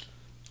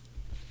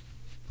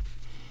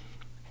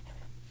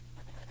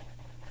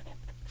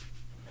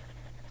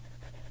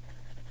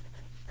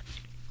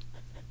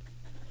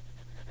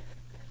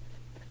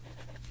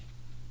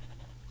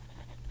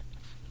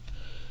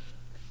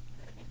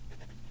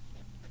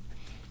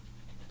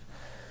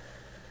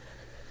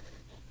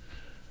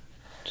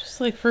 Just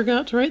like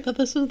forgot to write that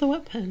this is the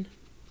wet pen.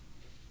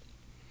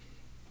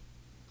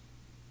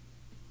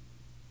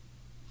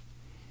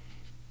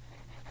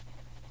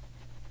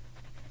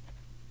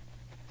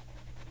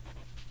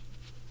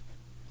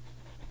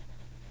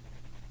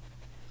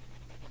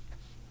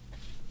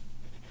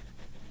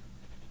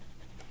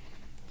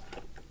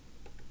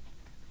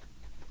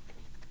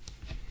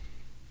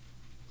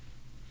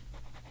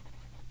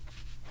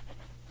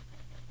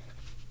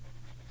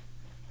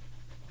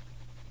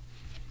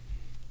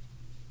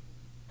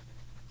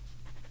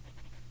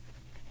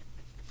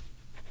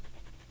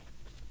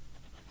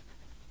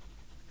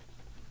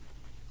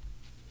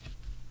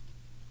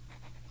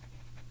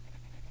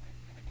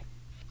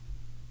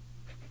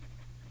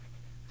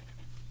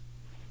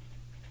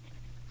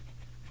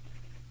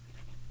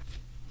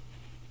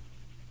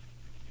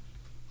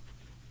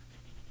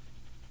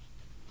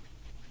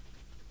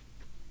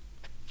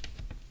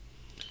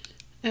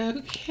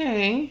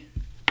 Okay.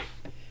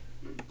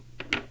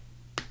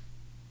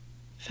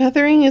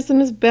 Feathering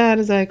isn't as bad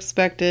as I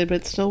expected,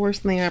 but still worse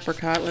than the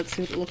apricot. Let's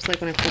see what it looks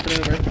like when I flip it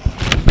over.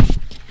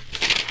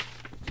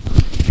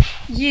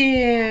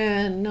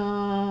 Yeah,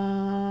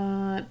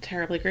 not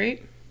terribly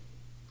great.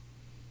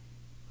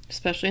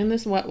 Especially in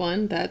this wet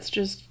one. That's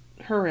just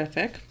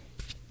horrific.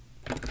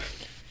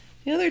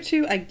 The other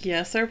two, I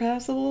guess, are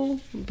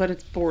passable, but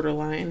it's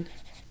borderline.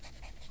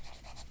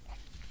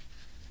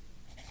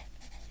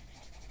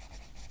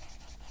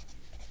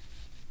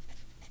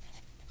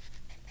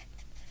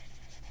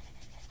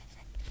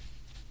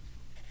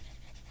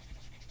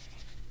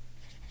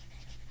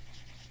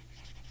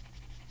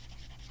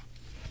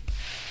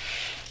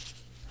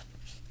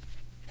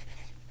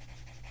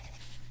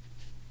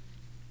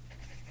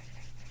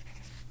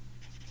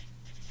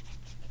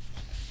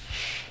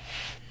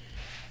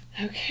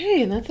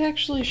 Okay, and that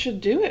actually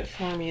should do it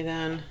for me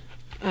then.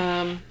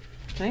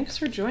 Thanks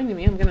for joining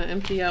me. I'm going to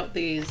empty out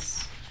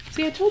these.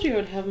 See, I told you I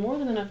would have more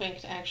than enough ink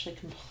to actually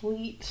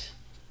complete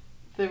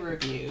the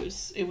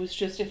reviews. It was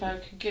just if I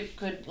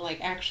could like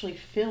actually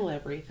fill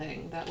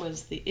everything. That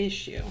was the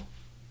issue.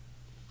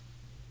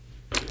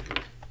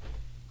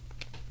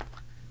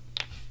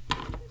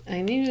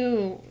 I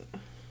knew...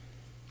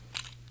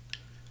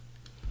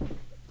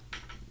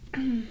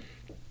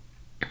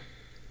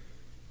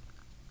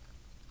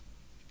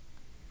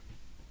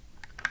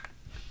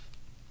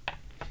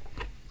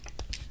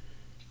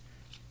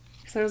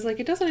 So I was like,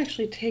 it doesn't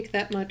actually take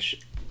that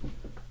much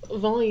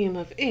volume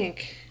of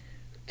ink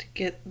to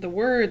get the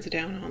words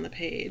down on the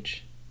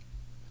page.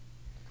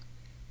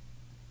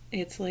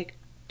 It's like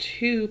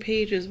 2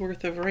 pages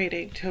worth of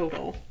writing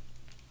total.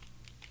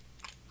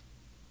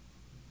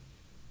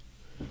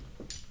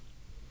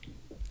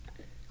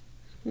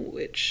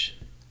 Which,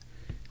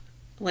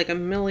 like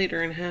 1.5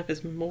 milliliters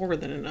is more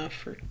than enough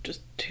for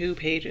just 2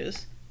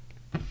 pages.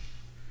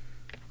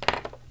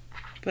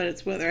 But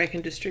it's whether I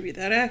can distribute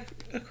that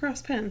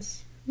across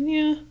pens.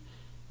 Yeah,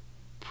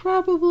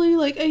 probably.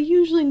 Like, I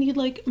usually need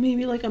like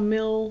maybe like 1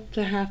 mil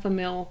to 1/2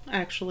 mil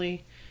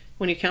actually,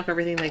 when you count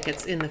everything that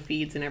gets in the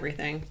feeds and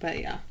everything. But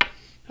yeah,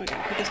 I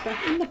gotta put this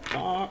back in the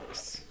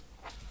box.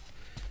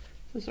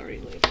 This is already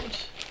labeled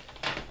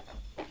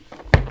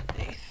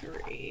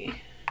A3.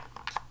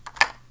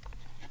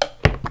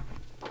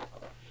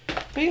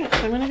 But yeah,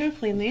 so I'm gonna go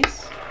clean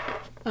these.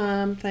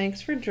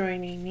 Thanks for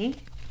joining me.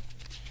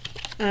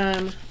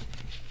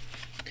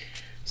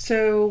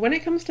 So when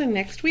it comes to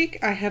next week,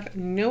 I have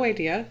no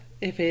idea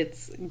if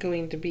it's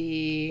going to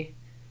be...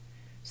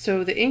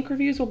 So the ink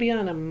reviews will be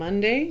on a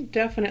Monday,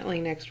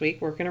 definitely next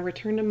week. We're going to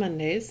return to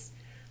Mondays.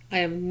 I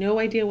have no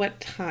idea what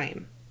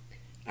time.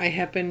 I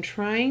have been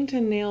trying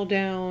to nail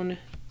down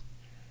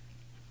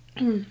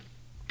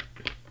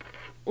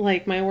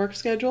like my work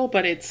schedule,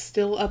 but it's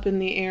still up in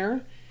the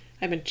air.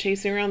 I've been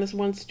chasing around this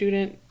one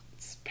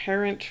student's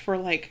parent for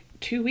like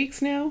 2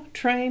 weeks now,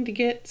 trying to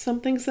get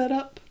something set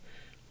up.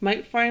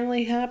 Might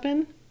finally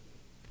happen.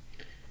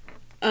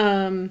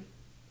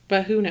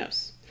 But who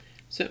knows?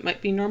 So it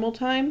might be normal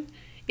time.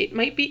 It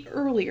might be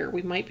earlier.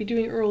 We might be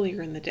doing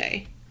earlier in the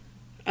day.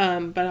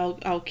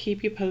 But I'll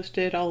keep you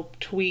posted. I'll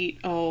tweet.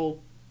 I'll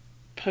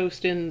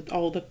post in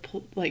all the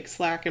like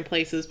Slack and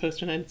places.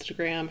 Post on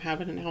Instagram.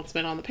 Have an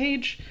announcement on the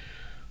page.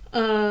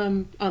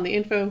 On the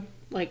info,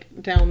 like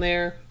down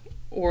there,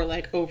 or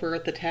like over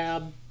at the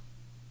tab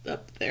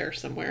up there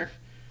somewhere,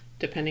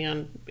 depending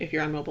on if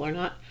you're on mobile or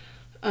not.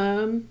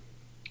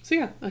 So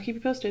yeah, I'll keep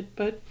you posted,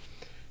 but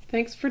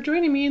thanks for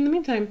joining me in the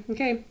meantime.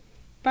 Okay,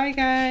 bye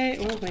guys.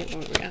 Oh wait,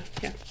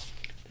 yeah,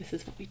 this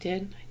is what we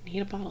did. I need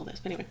a bottle of this,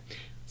 but anyway.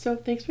 So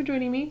thanks for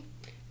joining me,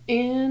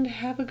 and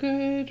have a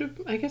good,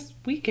 I guess,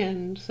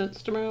 weekend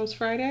since tomorrow's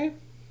Friday.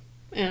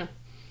 Yeah.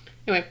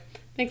 Anyway,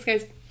 thanks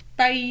guys.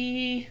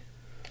 Bye.